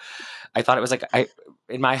know. I thought it was like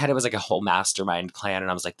in my head it was like a whole mastermind plan,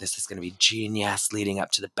 and I was like, this is gonna be genius leading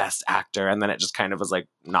up to the best actor, and then it just kind of was like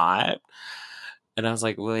not. And I was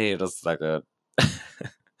like, wait a second.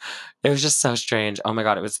 It was just so strange. Oh my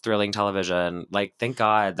god, it was thrilling television. Like, thank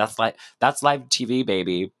God. That's live TV,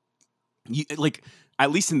 baby. Like, at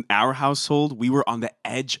least in our household, we were on the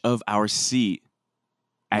edge of our seat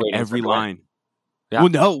at Waiting for every it to win. line. Yeah. Well,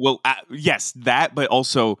 no. Well, yes, that, but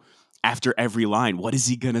also after every line, what is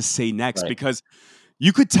he gonna say next? Right. Because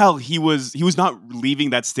you could tell he was not leaving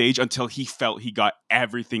that stage until he felt he got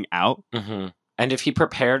everything out. Mm-hmm. And if he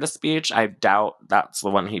prepared a speech, I doubt that's the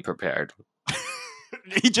one he prepared.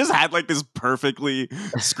 He just had like this perfectly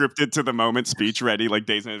scripted to the moment speech ready, like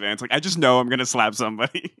days in advance. Like, I just know I'm gonna slap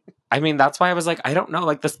somebody. I mean, that's why I was like, I don't know.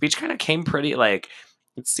 Like, the speech kind of came pretty like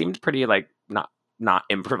it seemed pretty like not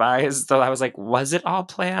improvised. So I was like, was it all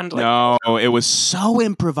planned? Like, No, it was so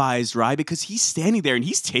improvised, right? Because he's standing there and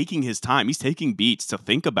he's taking his time. He's taking beats to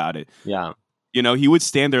think about it. yeah. You know, he would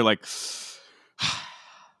stand there like,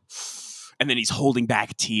 and then he's holding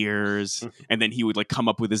back tears, and then he would like come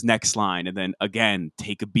up with his next line, and then again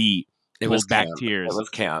take a beat, It hold was back camp. tears. It was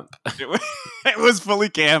camp. It was fully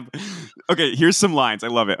camp. Okay, here's some lines. I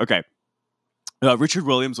love it. Okay, Richard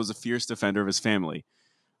Williams was a fierce defender of his family.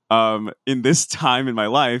 In this time in my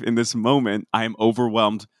life, in this moment, I am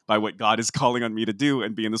overwhelmed by what God is calling on me to do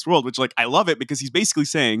and be in this world, which, like, I love it because he's basically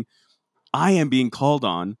saying, I am being called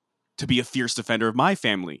on to be a fierce defender of my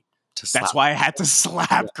family. That's why I had to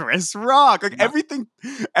slap Chris Rock. Like, everything,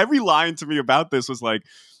 every line to me about this was like,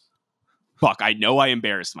 fuck, I know I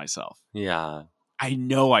embarrassed myself. Yeah. I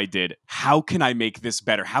know I did. How can I make this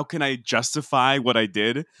better? How can I justify what I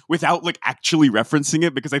did without like actually referencing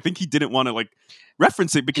it? Because I think he didn't want to like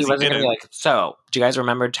reference it because he wasn't gonna be like, so do you guys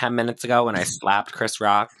remember 10 minutes ago when I slapped Chris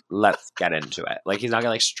Rock? Let's get into it. Like, he's not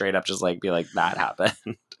gonna like straight up just like be like, that happened.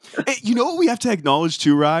 Hey, you know what we have to acknowledge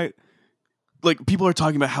too, right? Like, people are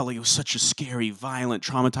talking about how like it was such a scary, violent,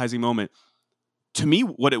 traumatizing moment. To me,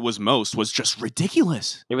 what it was most was just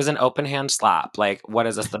ridiculous. It was an open hand slap. Like, what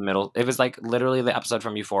is this? The middle? It was like literally the episode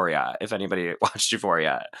from Euphoria. If anybody watched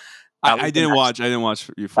Euphoria, I didn't watch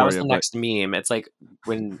Euphoria. That was the next meme. It's like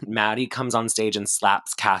when Maddie comes on stage and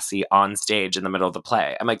slaps Cassie on stage in the middle of the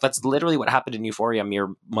play. I'm like, that's literally what happened in Euphoria mere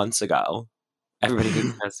months ago. Everybody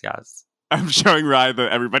hates Chris, yes. I'm showing Rye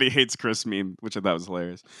the everybody hates Chris meme, which I thought was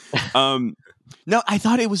hilarious. No, I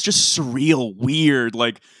thought it was just surreal, weird,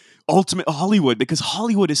 like ultimate Hollywood, because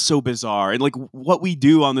Hollywood is so bizarre. And like what we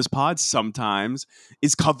do on this pod sometimes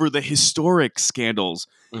is cover the historic scandals.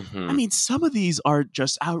 Mm-hmm. I mean, some of these are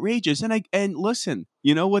just outrageous. And listen,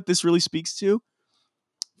 you know what this really speaks to?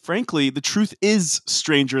 Frankly, the truth is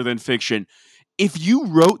stranger than fiction. If you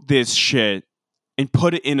wrote this shit and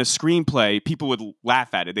put it in a screenplay, people would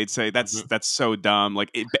laugh at it. They'd say, that's so dumb. Like,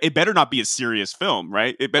 it better not be a serious film,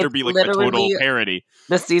 right? It better be like a total parody.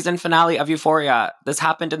 The season finale of Euphoria. This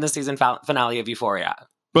happened in the season finale of Euphoria.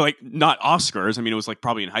 But like, not Oscars. I mean, it was like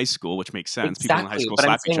probably in high school, which makes sense. Exactly. People in high school but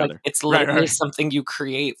slap saying, each like, other. It's literally something you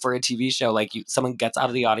create for a TV show. Like, someone gets out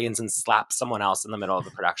of the audience and slaps someone else in the middle of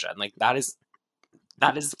the production. Like, that is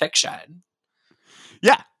fiction.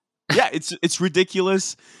 Yeah. Yeah, it's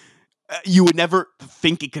ridiculous. You would never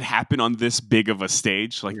think it could happen on this big of a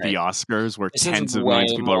stage, like the Oscars, where tens of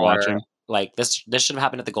millions of people are watching. Like, this should have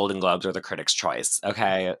happened at the Golden Globes or the Critics' Choice.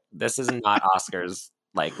 Okay, this is not Oscars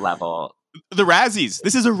like level. The Razzies.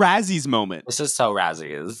 This is a Razzies moment. This is so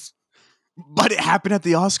Razzies. But it happened at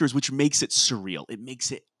the Oscars, which makes it surreal. It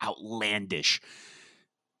makes it outlandish.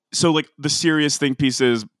 So, like, the serious think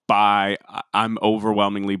pieces by I'm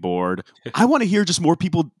overwhelmingly bored. I want to hear just more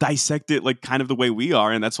people dissect it, like, kind of the way we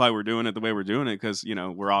are, and that's why we're doing it the way we're doing it, because, you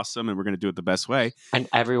know, we're awesome and we're going to do it the best way. And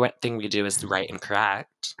everything we do is right and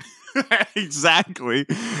correct. Exactly.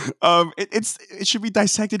 It should be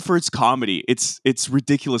dissected for its comedy. It's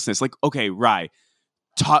ridiculousness. Like, okay, Rye,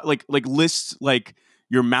 list like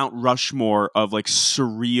your Mount Rushmore of like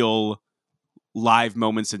surreal live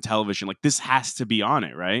moments in television. Like, this has to be on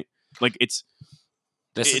it, right? Like, it's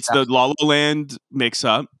This is It's the La La Land mix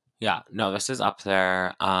up. yeah, no, this is up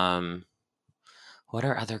there. What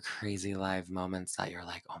are other crazy live moments that you're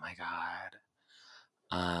like, oh my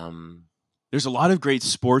god? There's a lot of great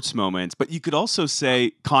sports moments, but you could also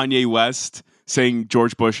say Kanye West saying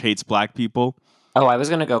George Bush hates black people. Oh, I was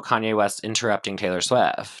gonna go Kanye West interrupting Taylor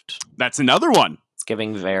Swift. That's another one. It's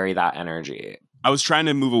giving very that energy. I was trying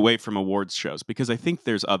to move away from awards shows because I think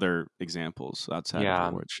there's other examples outside of Yeah.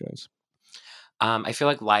 awards shows. I feel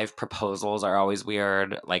like live proposals are always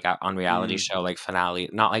weird, like on reality show, like finale,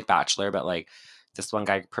 not like Bachelor, but like this one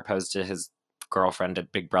guy proposed to his girlfriend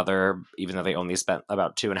at Big Brother, even though they only spent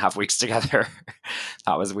about 2.5 weeks together.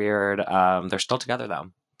 That was weird. They're still together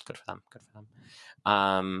though. Good for them. Good for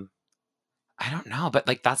them. I don't know, but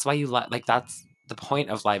like that's why you like that's the point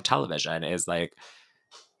of live television is like.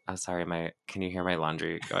 Oh, sorry, can you hear my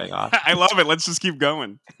laundry going off? I love it. Let's just keep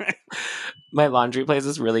going. My laundry plays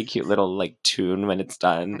this really cute little like tune when it's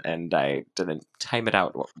done, and I didn't time it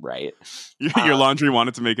out right. Your laundry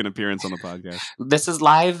wanted to make an appearance on the podcast. This is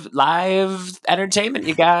live entertainment,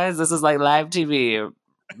 you guys. This is like live TV.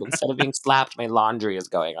 Instead of being slapped, my laundry is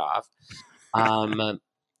going off.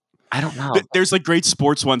 I don't know. There's like great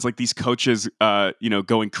sports ones, like these coaches,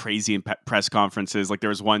 going crazy in press conferences. Like there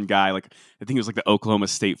was one guy, like I think it was like the Oklahoma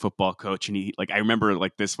State football coach, and he like I remember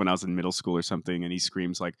like this when I was in middle school or something, and he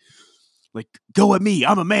screams like go at me,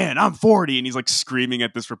 I'm a man, I'm 40, and he's like screaming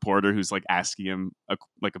at this reporter who's like asking him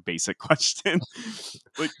a basic question.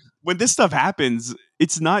 Like when this stuff happens,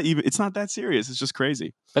 it's not that serious. It's just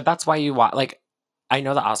crazy. But that's why you watch. Like I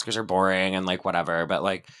know the Oscars are boring and like whatever, but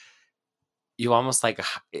like. You almost like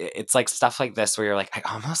it's like stuff like this where you're like I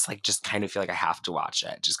almost like just kind of feel like I have to watch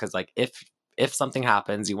it just because like if something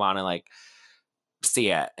happens you want to like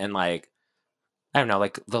see it and like I don't know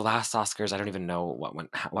like the last Oscars I don't even know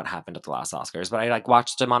what happened at the last Oscars but I like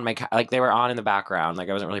watched them on my like they were on in the background like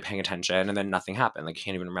I wasn't really paying attention and then nothing happened like I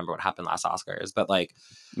can't even remember what happened last Oscars but like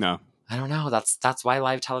no I don't know that's why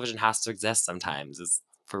live television has to exist sometimes is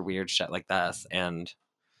for weird shit like this and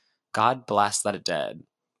God bless that it did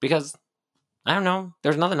because I don't know.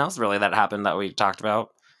 There's nothing else really that happened that we talked about.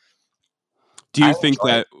 Do you think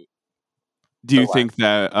that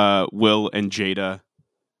Will and Jada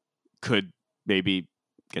could maybe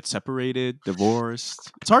get separated,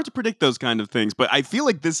 divorced? It's hard to predict those kind of things, but I feel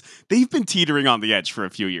like they've been teetering on the edge for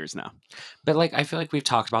a few years now. But like I feel like we've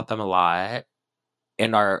talked about them a lot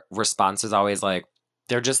and our response is always like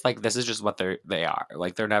they're just like this is just what they are.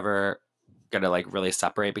 Like they're never going to like really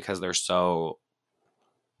separate because they're so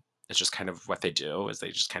it's just kind of what they do is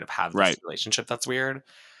they just kind of have this relationship that's weird.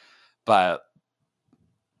 But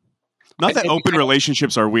not that open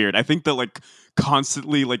relationships are weird. I think that like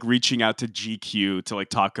constantly like reaching out to GQ to like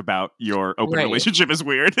talk about your open relationship is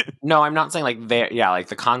weird. No, I'm not saying like like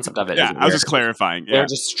the concept of it is I was just clarifying. They're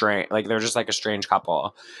just strange. Like they're just like a strange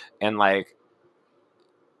couple. And like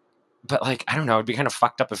but like I don't know, it'd be kind of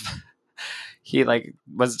fucked up if he like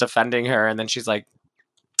was defending her and then she's like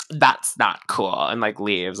that's not cool and like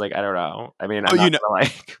leaves like I don't know I mean I'm not gonna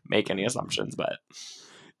like make any assumptions but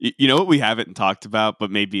you know what we haven't talked about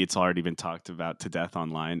but maybe it's already been talked about to death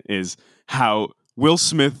online is how Will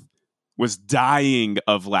Smith was dying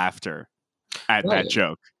of laughter at that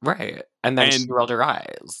joke and then she rolled her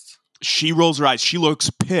eyes she looks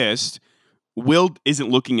pissed. Will isn't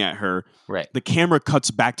looking at her the camera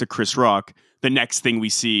cuts back to Chris Rock. The next thing we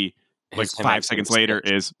see like 5 seconds later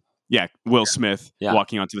is Will Smith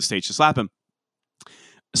walking onto the stage to slap him.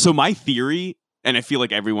 So my theory, and I feel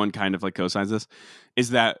like everyone kind of like co-signs this,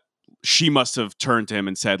 is that she must have turned to him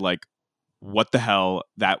and said like, what the hell,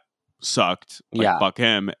 that sucked, like fuck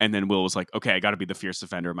him. And then Will was like, okay, I gotta be the fierce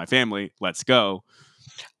defender of my family. Let's go.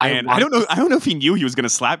 And I don't know if he knew he was gonna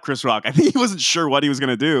slap Chris Rock. I think he wasn't sure what he was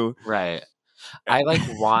gonna do. Right. I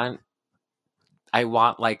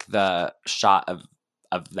want like the shot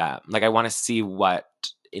of them. Like I want to see what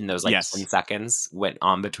in those like 10 seconds went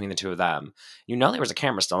on between the two of them. You know there was a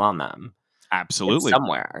camera still on them. Absolutely. It's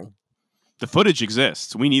somewhere. The footage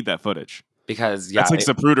exists. We need that footage. Because that's like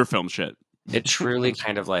Zapruder film shit. It truly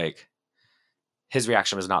kind of like his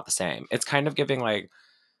reaction was not the same. It's kind of giving like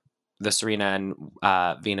the Serena and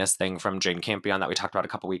Venus thing from Jane Campion that we talked about a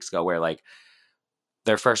couple weeks ago where like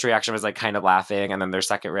their first reaction was like kind of laughing and then their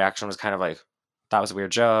second reaction was kind of like that was a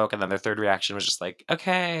weird joke and then their third reaction was just like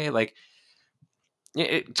okay like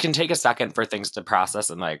it can take a second for things to process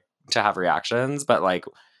and like to have reactions but like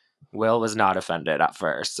Will was not offended at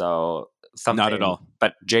first so something not at all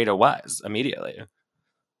but Jada was immediately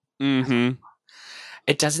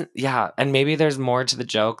it doesn't and maybe there's more to the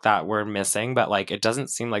joke that we're missing but like it doesn't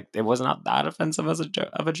seem like it was not that offensive as a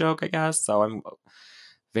joke I guess so I'm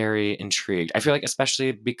very intrigued. I feel like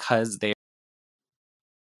especially because they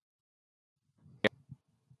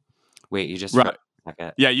wait, you just Right. froze a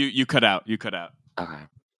second. Yeah, you cut out. You cut out. Okay.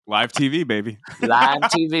 Live TV, baby. Live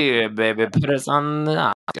TV, baby. Put us on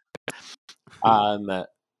the um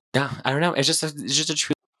yeah, I don't know. It's just a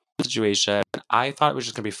true situation. I thought it was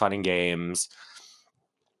just gonna be fun and games,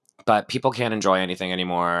 but people can't enjoy anything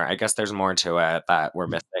anymore. I guess there's more to it that we're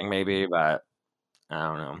missing maybe, but I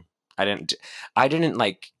don't know. I didn't I didn't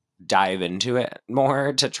like dive into it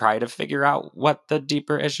more to try to figure out what the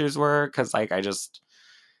deeper issues were because like I just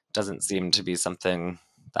doesn't seem to be something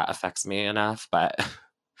that affects me enough. But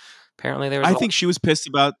apparently there was I a lot. think she was pissed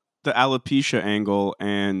about the alopecia angle,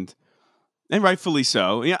 and rightfully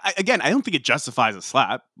so. Yeah, again, I don't think it justifies a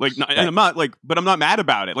slap. Like, and Right. I'm not like, but I'm not mad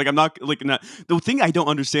about it. Like, I'm not like not, the thing I don't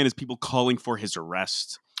understand is people calling for his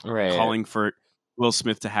arrest, Right. calling for Will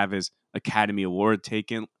Smith to have his Academy Award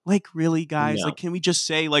taken. Like, really, guys? No. Like, can we just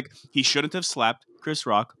say like he shouldn't have slapped Chris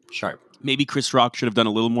Rock? Sure. Maybe Chris Rock should have done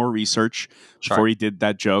a little more research Sure. before he did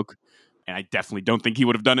that joke. And I definitely don't think he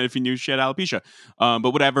would have done it if he knew she had alopecia.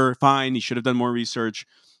 But whatever, fine. He should have done more research.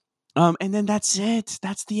 And then that's it.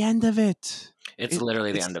 That's the end of it. It's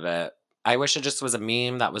literally the end of it. I wish it just was a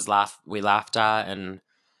meme that was we laughed at and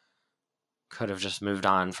could have just moved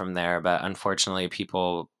on from there, but unfortunately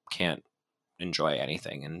people can't enjoy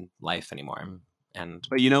anything in life anymore. And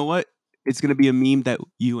But you know what? It's going to be a meme that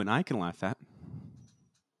you and I can laugh at.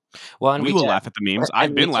 well, and We we will did. laugh at the memes. I've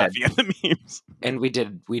And we been did. laughing at the memes. And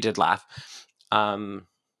we did laugh.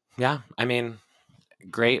 Yeah, I mean,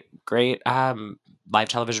 great live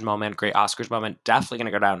television moment, great Oscars moment. Definitely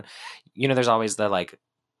gonna go down. You know, there's always the like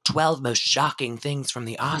 12 most shocking things from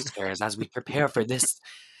the Oscars as we prepare for this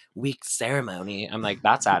week's ceremony. I'm like,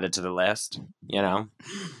 that's added to the list, you know?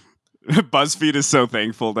 BuzzFeed is so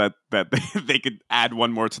thankful that they could add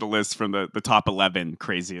one more to the list from the top 11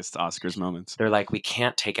 craziest Oscars moments. They're like, we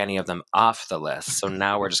can't take any of them off the list. So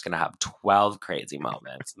now we're just gonna have 12 crazy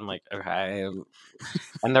moments. I'm like, okay.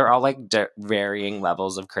 And they're all like varying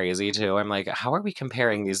levels of crazy too. I'm like, how are we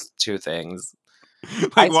comparing these two things?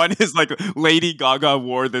 Like one is like Lady Gaga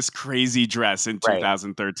wore this crazy dress in Right.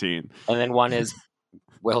 2013. And then one is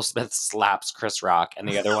Will Smith slaps Chris Rock, and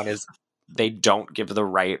the other one is they don't give the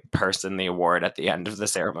right person the award at the end of the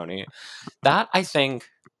ceremony. That I think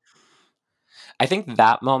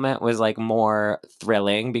that moment was like more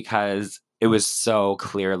thrilling because it was so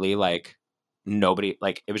clearly like nobody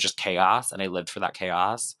like it was just chaos, and I lived for that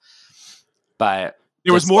chaos. But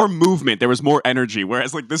there was this more one, movement. There was more energy.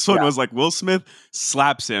 Whereas like this one yeah, was like Will Smith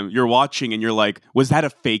slaps him. You're watching and you're like, was that a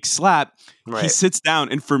fake slap? He right, sits down.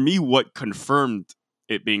 And for me, what confirmed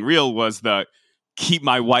it being real was the keep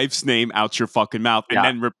my wife's name out your fucking mouth. And yeah,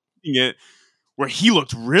 then repeating it where he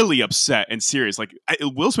looked really upset and serious. Like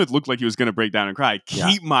Will Smith looked like he was going to break down and cry. yeah.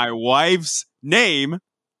 Keep my wife's name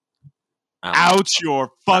out your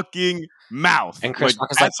fucking mouth. And Chris Like,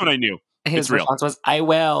 Rock is that's what I knew. his It's real. response was, "I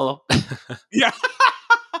will." Yeah.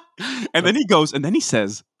 And then he goes, and then he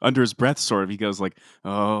says under his breath, sort of, he goes like,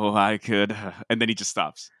 "Oh, I could," and then he just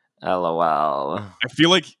stops. LOL. I feel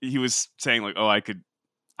like he was saying like, "Oh, I could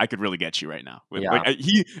really get you right now." With, Yeah. like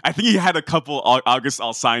I think he had a couple August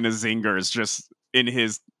Alsina zingers just in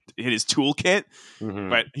his toolkit, Mhm.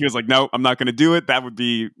 but he was like, "No, I'm not going to do it. That would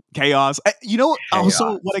be chaos." You know, also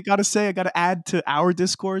Chaos. what I got to say, I got to add to our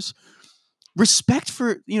discourse. Respect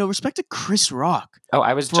to Chris Rock Oh,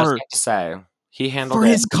 I was just for about to say he handled for it.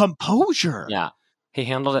 his composure. Yeah, he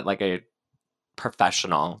handled it like a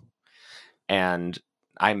professional, and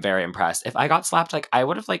I'm very impressed. If I got slapped, like I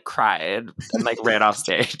would have like cried and like ran off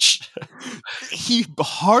stage. He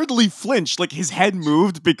hardly flinched. Like his head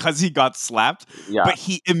moved because he got slapped, Yeah, but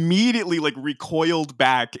he immediately like recoiled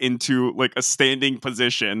back into like a standing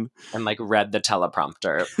position. and like read the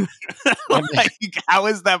teleprompter. Like, how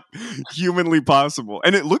is that humanly possible?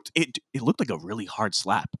 And it looked like a really hard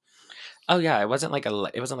slap. Oh yeah, it wasn't like a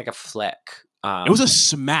flick. It was a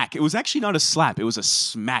smack. It was actually not a slap. It was a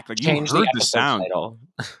smack. Like you Change heard the the episode sound. title.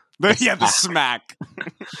 The smack,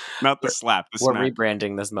 not the slap. The We're smack.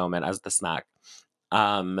 rebranding this moment as the smack.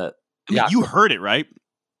 I mean, Yeah. you heard it, right?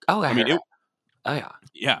 Oh, I mean, oh yeah.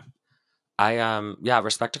 yeah. I yeah,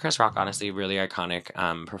 respect to Chris Rock, honestly, really iconic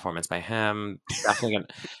performance by him.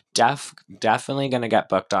 Definitely gonna get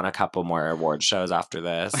booked on a couple more award shows after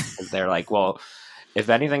this. 'Cause they're like, well, if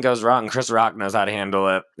anything goes wrong, Chris Rock knows how to handle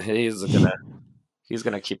it. He's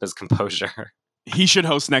gonna keep his composure. He should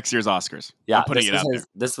host next year's Oscars. Yeah, I'm putting it out there.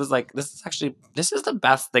 this is the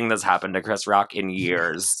best thing that's happened to Chris Rock in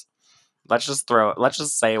years. Let's just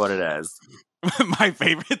say what it is. My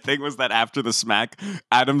favorite thing was that after the smack,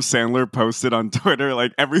 Adam Sandler posted on Twitter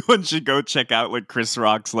like everyone should go check out like Chris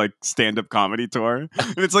Rock's like stand-up comedy tour.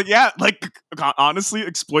 And it's like, yeah, like honestly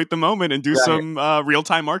exploit the moment and do Right. some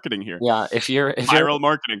real-time marketing here. Yeah, Viral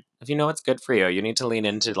marketing. if you know what's good for you, you need to lean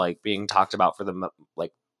into like being talked about for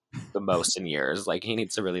like the most in years. Like he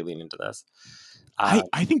needs to really lean into this.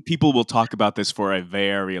 I think people will talk about this for a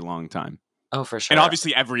very long time. Oh, for And sure.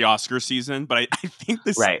 obviously every Oscar season, but I think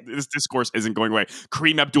this Right. this discourse isn't going away.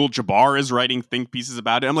 Kareem Abdul-Jabbar is writing think pieces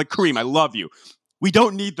about it. I'm like, Kareem, I love you. We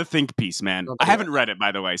don't need the think piece, man. I haven't read it,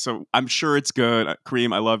 by the way, so I'm sure it's good.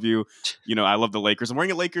 Kareem, I love you. You know, I love the Lakers. I'm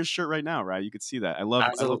wearing a Lakers shirt right now, right? You could see that. I love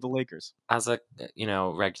the Lakers. As a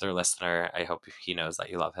regular listener, I hope he knows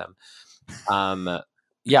that you love him.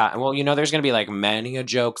 Yeah, well, there's gonna be like many a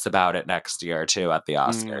jokes about it next year too at the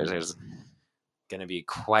Oscars. There's gonna be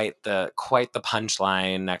quite the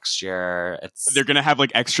punchline next year. They're gonna have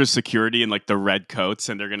like extra security in like the red coats,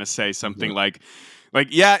 and they're gonna say something like,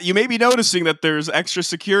 yeah, you may be noticing that there's extra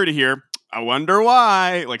security here. I wonder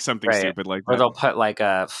why, like something stupid like that. Or they'll put like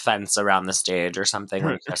a fence around the stage or something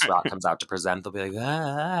when Chris Rock comes out to present. They'll be like,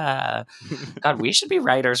 ah. God, we should be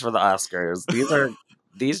writers for the Oscars.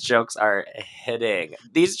 These jokes are hitting.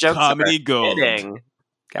 These jokes comedy are gold. Hitting.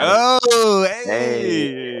 Oh,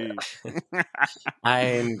 hey.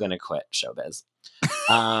 I'm gonna quit showbiz.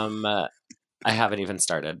 I haven't even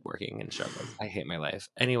started working in showbiz. I hate my life.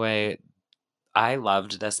 Anyway, I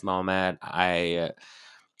loved this moment. I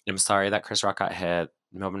am sorry that Chris Rock got hit.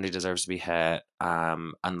 Nobody deserves to be hit,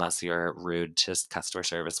 unless you're rude to customer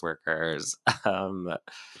service workers. Right.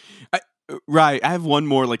 I have one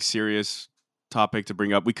more like serious topic to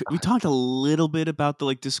bring up. We talked a little bit about the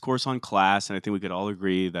like discourse on class, and I think we could all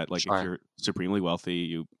agree that like if you're supremely wealthy,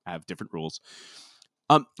 you have different rules.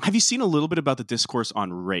 Have you seen a little bit about the discourse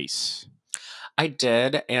on race? I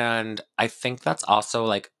did, and I think that's also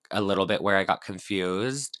like a little bit where I got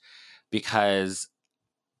confused, because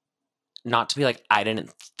not to be like I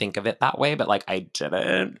didn't think of it that way, but like I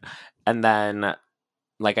didn't. And then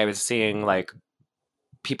like I was seeing like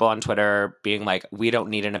people on Twitter being like, we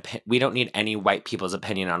don't need any white people's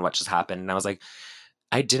opinion on what just happened. And I was like,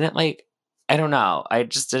 I don't know. I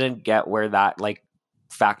just didn't get where that like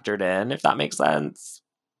factored in, if that makes sense.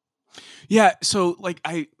 Yeah, so like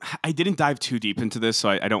I didn't dive too deep into this, so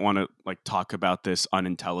I don't want to like talk about this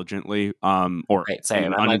unintelligently or in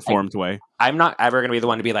an uninformed way. I'm not ever gonna be the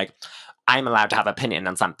one to be like, I'm allowed to have opinion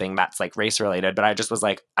on something that's like race related, but I just was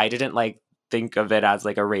like, I didn't like think of it as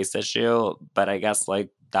like a race issue, but I guess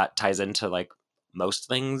like that ties into like most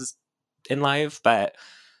things in life. But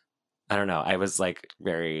I don't know. I was like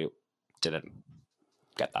didn't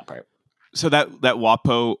get that part. So that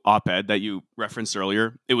WAPO op-ed that you referenced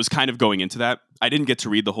earlier, it was kind of going into that. I didn't get to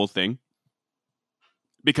read the whole thing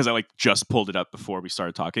because I like just pulled it up before we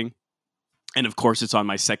started talking. And of course it's on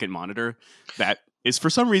my second monitor that is for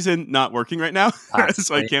some reason not working right now.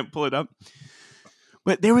 So I can't pull it up.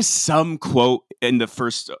 But there was some quote in the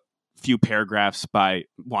first few paragraphs by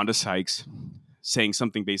Wanda Sykes saying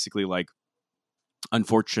something basically like,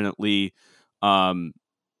 unfortunately, Black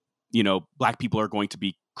people are going to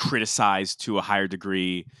be criticized to a higher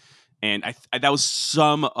degree. And that was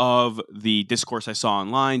some of the discourse I saw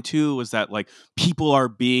online too, was that like people are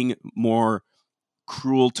being more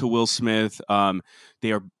cruel to Will Smith.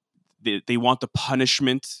 They want the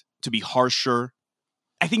punishment to be harsher.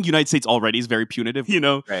 I think United States already is very punitive.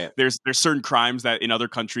 Right. There's certain crimes that in other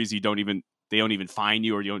countries they don't even fine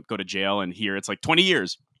you or you don't go to jail, and here it's like 20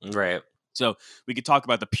 years. Right. So we could talk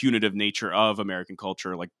about the punitive nature of American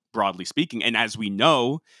culture, like broadly speaking. And as we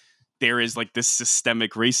know, there is like this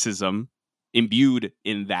systemic racism imbued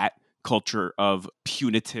in that culture of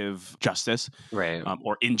punitive justice, right,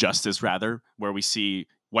 or injustice rather, where we see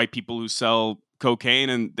white people who sell cocaine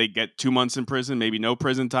and they get 2 months in prison, maybe no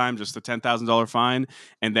prison time, just a $10,000 fine.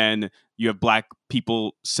 And then you have Black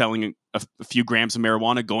people selling a few grams of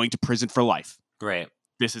marijuana going to prison for life. Right.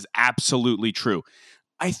 This is absolutely true.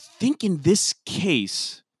 I think in this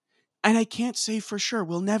case, and I can't say for sure,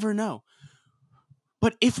 we'll never know.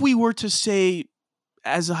 But if we were to say,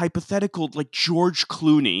 as a hypothetical, like George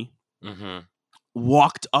Clooney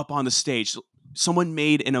walked up on the stage, someone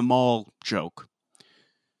made an Amal joke,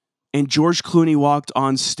 and George Clooney walked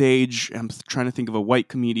on stage. I'm trying to think of a white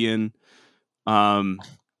comedian.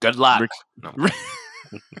 Good luck.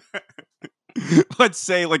 Let's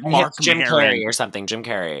say like Mark Jim Maron. Carrey or something. Jim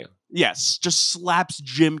Carrey. Yes, just slaps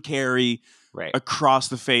Jim Carrey across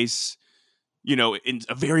the face, in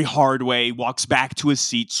a very hard way, walks back to his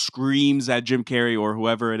seat, screams at Jim Carrey or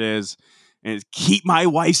whoever it is, And it's, keep my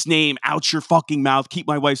wife's name out your fucking mouth. Keep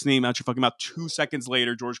my wife's name out your fucking mouth. 2 seconds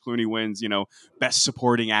later, George Clooney wins, best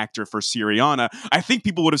supporting actor for Syriana. I think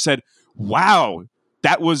people would have said, wow,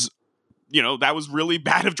 that was really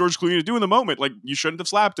bad of George Clooney to do in the moment. Like, you shouldn't have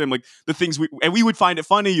slapped him. Like, the things we would find it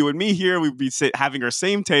funny, you and me here, we'd be having our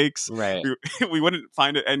same takes. Right. We wouldn't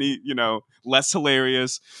find it any, less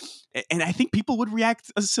hilarious. And I think people would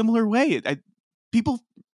react a similar way. People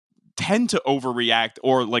tend to overreact,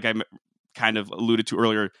 or like I kind of alluded to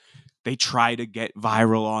earlier, they try to get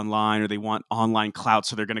viral online, or they want online clout,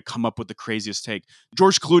 so they're going to come up with the craziest take.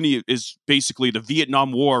 George Clooney is basically the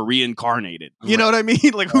Vietnam War reincarnated. You know what I mean?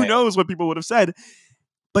 Like, who knows what people would have said?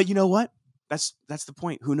 But you know what? That's the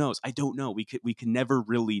point. Who knows? I don't know. We can never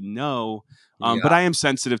really know. But I am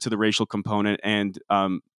sensitive to the racial component, and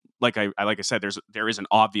like I said, there is an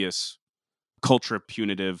obvious culture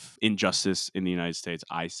of injustice in the United States.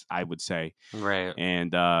 I would say, right,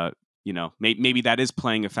 and maybe that is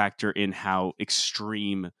playing a factor in how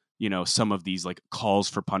extreme, some of these like calls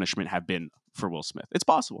for punishment have been for Will Smith. It's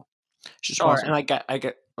possible. Sure. And I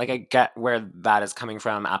get where that is coming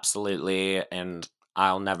from. Absolutely. And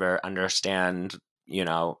I'll never understand,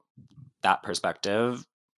 that perspective.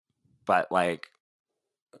 But like,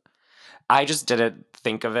 I just didn't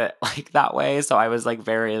think of it like that way. So I was like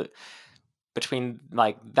very between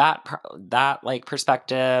like that like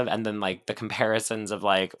perspective, and then like the comparisons of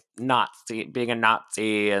like being a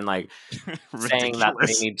Nazi, and like saying that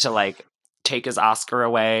they need to like take his Oscar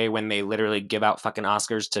away when they literally give out fucking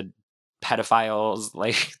Oscars to pedophiles.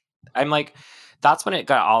 Like, I'm like, that's when it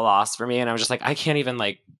got all lost for me, and I was just like, I can't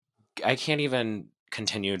even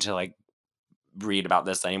continue to like read about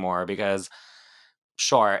this anymore, because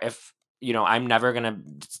sure, if I'm never gonna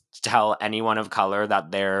tell anyone of color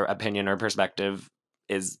that their opinion or perspective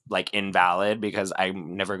is like invalid, because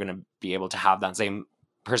I'm never gonna be able to have that same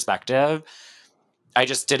perspective. I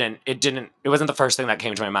just it wasn't the first thing that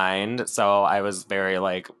came to my mind, so I was very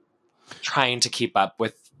like trying to keep up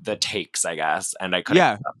with the takes, I guess, and I couldn't.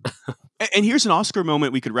 Yeah. And here's an Oscar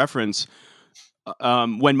moment we could reference.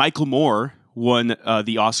 When Michael Moore won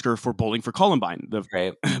the Oscar for Bowling for Columbine,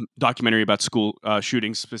 the documentary about school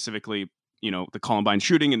shootings, specifically, the Columbine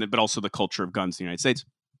shooting, but also the culture of guns in the United States.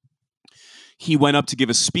 He went up to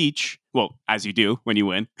give a speech. Well, as you do when you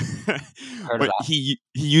win. But he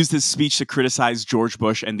used his speech to criticize George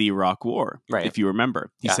Bush and the Iraq War, right? If you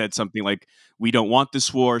remember. He said something like, "We don't want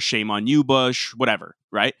this war, shame on you, Bush," whatever,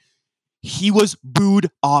 right? He was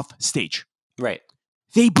booed off stage. Right.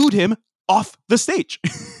 They booed him off the stage.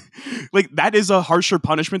 Like, that is a harsher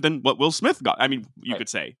punishment than what Will Smith got. I mean, you could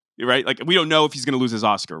say, right? Like, we don't know if he's going to lose his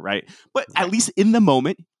Oscar, right? But at least in the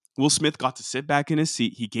moment, Will Smith got to sit back in his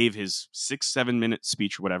seat. He gave his 6-7 minute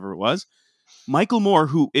speech or whatever it was. Michael Moore,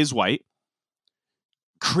 who is white,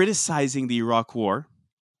 criticizing the Iraq War.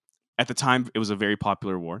 At the time, it was a very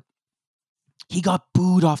popular war. He got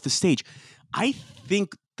booed off the stage. I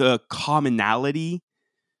think the commonality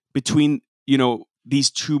between,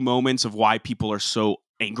 these two moments of why people are so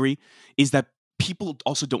angry is that people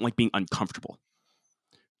also don't like being uncomfortable.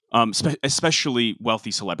 Especially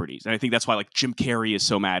wealthy celebrities. And I think that's why like Jim Carrey is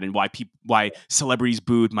so mad, and why celebrities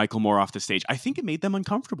booed Michael Moore off the stage. I think it made them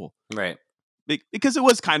uncomfortable. Right. Because it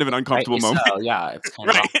was kind of an uncomfortable moment. So, yeah, it's kind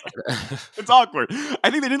of awkward. It's awkward. I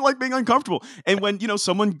think they didn't like being uncomfortable. And when,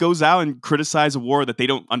 someone goes out and criticize a war that they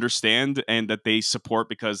don't understand and that they support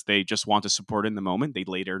because they just want to support in the moment, they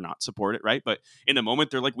later not support it, right? But in the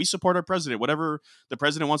moment, they're like, we support our president. Whatever the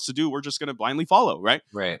president wants to do, we're just going to blindly follow, right?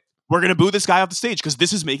 Right. We're going to boo this guy off the stage because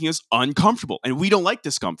this is making us uncomfortable. And we don't like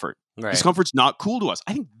discomfort. Right. Discomfort's not cool to us.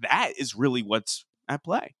 I think that is really what's at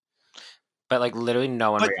play. But like literally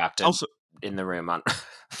no one reacted. Also, in the room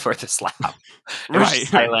for the slap. It was right.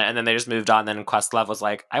 silent, and then they just moved on. Then Questlove was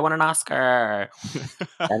like, I won an Oscar.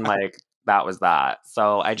 And like that was that.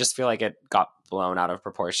 So I just feel like it got blown out of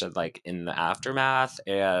proportion like in the aftermath,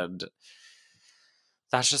 and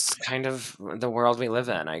that's just kind of the world we live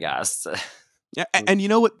in, I guess. Yeah, and you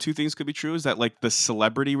know what? Two things could be true is that like the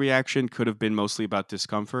celebrity reaction could have been mostly about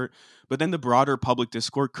discomfort, but then the broader public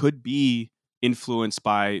discourse could be influenced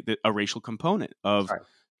by a racial component of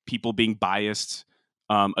people being biased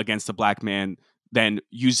against a black man, then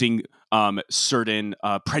using certain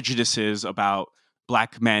prejudices about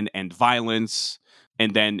black men and violence,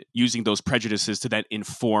 and then using those prejudices to then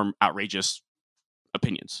inform outrageous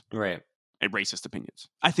opinions. Right. And racist opinions.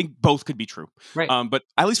 I think both could be true. Right. But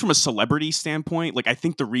at least from a celebrity standpoint, like I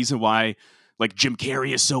think the reason why like Jim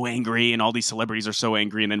Carrey is so angry and all these celebrities are so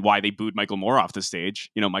angry, and then why they booed Michael Moore off the stage,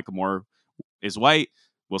 Michael Moore is white,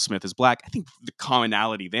 Will Smith is black. I think the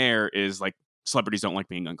commonality there is like celebrities don't like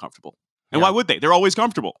being uncomfortable. And why would they? They're always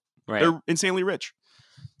comfortable. Right. They're insanely rich.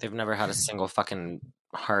 They've never had a single fucking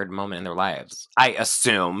hard moment in their lives, I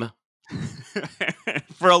assume.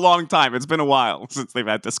 For a long time. It's been a while since they've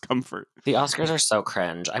had discomfort. The Oscars are so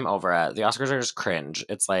cringe. I'm over it. The Oscars are just cringe.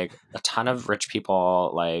 It's like a ton of rich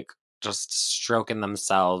people like just stroking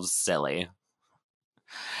themselves silly.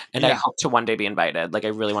 And I Yeah. hope to one day be invited. Like I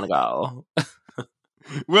really want to go.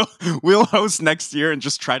 We'll host next year and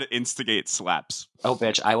just try to instigate slaps. Oh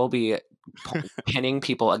bitch, I will be pinning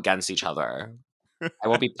people against each other. I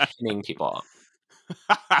will be pinning people.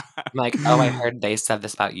 I'm like, oh, I heard they said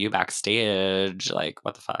this about you backstage. Like,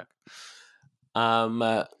 what the fuck?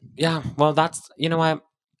 Yeah. Well, that's you know what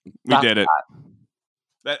We did it.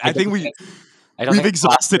 I think we've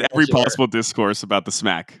exhausted every possible discourse about the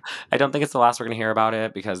smack. I don't think it's the last we're going to hear about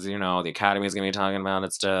it because the Academy is going to be talking about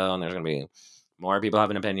it still, and there's going to be more people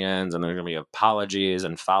having opinions, and there's going to be apologies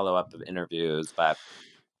and follow up of interviews. But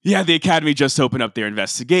yeah, the Academy just opened up their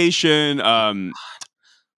investigation.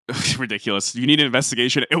 Ridiculous. You need an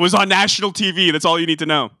investigation. It was on national TV. That's all you need to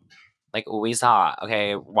know. Like we saw.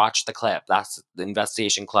 Okay, watch the clip. That's the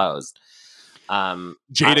investigation closed.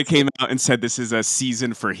 Jada came out and said this is a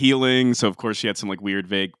season for healing. So of course she had some like weird,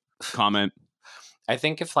 vague comment. I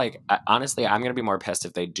think if honestly, I'm gonna be more pissed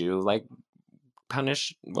if they do like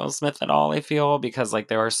punish Will Smith at all. I feel because like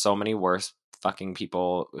there are so many worse fucking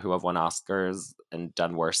people who have won Oscars and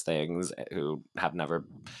done worse things who have never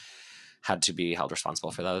had to be held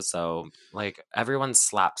responsible for those. So like everyone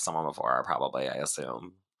slapped someone before, probably. I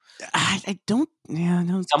assume. I don't. Yeah, I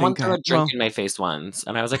don't. Someone threw a drink in my face once,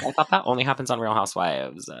 and I was like, I thought that only happens on Real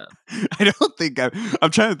Housewives. I don't think I'm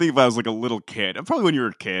trying to think if I was like a little kid. Probably when you were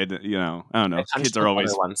a kid, I don't know. Kids are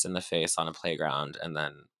always once in the face on a playground, and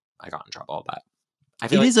then I got in trouble. But I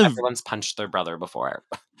feel like everyone's punched their brother before.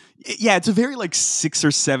 Yeah, it's a very like 6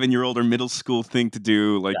 or 7 year old or middle school thing to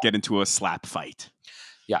do. Like get into a slap fight.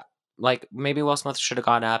 Yeah, like maybe Will Smith should have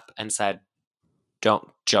gone up and said, "Don't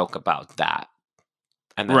joke about that."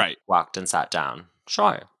 And then walked and sat down.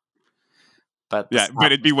 Sure. But but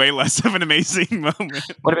it'd be way less of an amazing moment.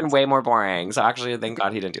 Would have been way more boring. So actually, thank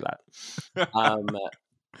God he didn't do that. Anyway.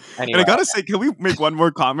 And I gotta say, can we make one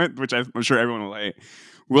more comment, which I'm sure everyone will like?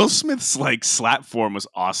 Will Smith's like slap form was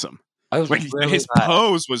awesome. Like really his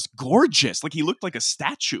pose was gorgeous. Like he looked like a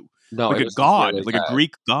statue. No, like a god, really like a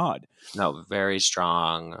Greek god. No, very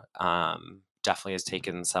strong. Definitely has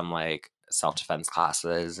taken some like self-defense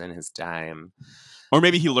classes in his time. Or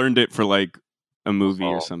maybe he learned it for like a movie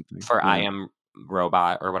or something. For I Am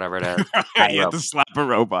Robot or whatever it is. He had to slap a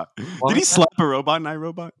robot. Did he slap a robot in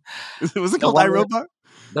iRobot? Was it called iRobot?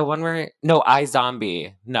 The one where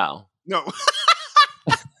iZombie. No. No.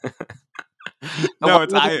 No,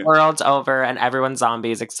 it's the world's over and everyone's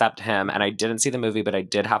zombies except him. And I didn't see the movie, but I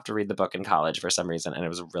did have to read the book in college for some reason, and it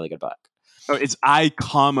was a really good book. Oh, it's I,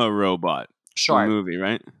 Robot. Sure. The movie,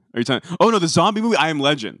 right? Are you talking? Oh no, the zombie movie. I Am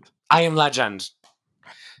Legend. I Am Legend.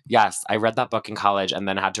 Yes, I read that book in college and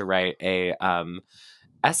then had to write a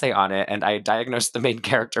essay on it, and I diagnosed the main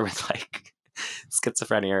character with like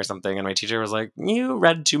schizophrenia or something, and my teacher was like, "You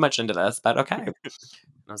read too much into this," but okay. And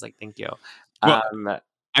I was like, "Thank you." Well,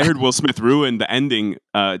 I heard Will Smith ruined the ending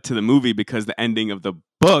to the movie because the ending of the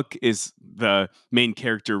book is the main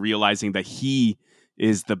character realizing that he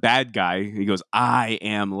is the bad guy. He goes, "I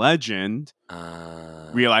am legend,"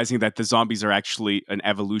 realizing that the zombies are actually an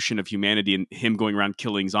evolution of humanity, and him going around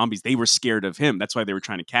killing zombies. They were scared of him. That's why they were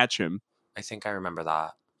trying to catch him. I think I remember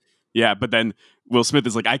that. Yeah, but then Will Smith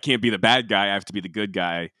is like, "I can't be the bad guy. I have to be the good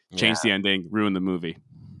guy." Change the ending, ruin the movie.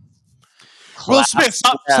 Will Smith,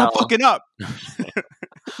 stop fucking up.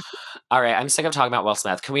 All right, I'm sick of talking about Will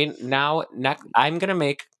Smith. Can we now? I'm gonna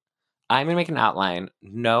make an outline.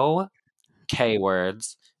 No K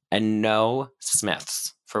words and no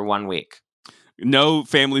Smiths for 1 week. No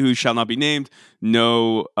family who shall not be named.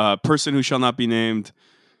 No person who shall not be named.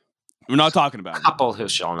 We're not talking about couple who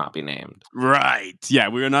shall not be named. Right. Yeah,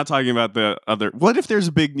 we're not talking about the other. What if there's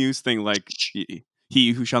a big news thing like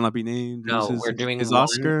he who shall not be named? No, we're doing his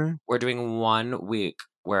Oscar. We're doing 1 week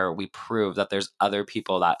where we prove that there's other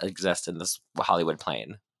people that exist in this Hollywood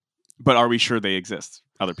plane. But are we sure they exist?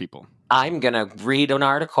 Other people? I'm gonna read an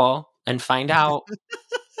article and find out.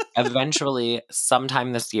 Eventually,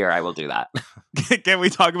 sometime this year, I will do that. Can we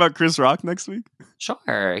talk about Chris Rock next week?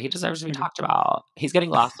 Sure. He deserves to be talked about. He's getting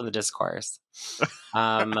lost in the discourse.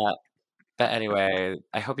 But anyway,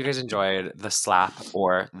 I hope you guys enjoyed the slap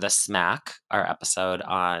or the smack, our episode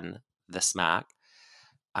on the smack.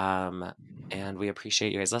 And we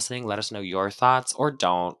appreciate you guys listening. Let us know your thoughts or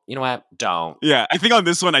don't. You know what? Don't. Yeah, I think on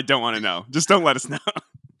this one, I don't want to know. Just don't let us know.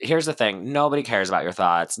 Here's the thing. Nobody cares about your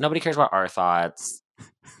thoughts. Nobody cares about our thoughts.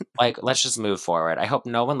 Like, let's just move forward. I hope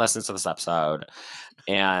no one listens to this episode.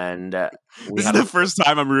 And This is the first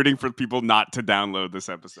time I'm rooting for people not to download this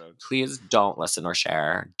episode. Please don't listen or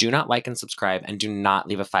share. Do not like and subscribe, and do not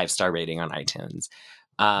leave a 5-star rating on iTunes.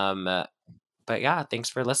 But yeah, thanks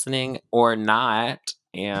for listening or not.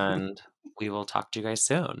 And we will talk to you guys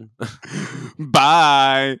soon.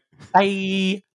 Bye. Bye.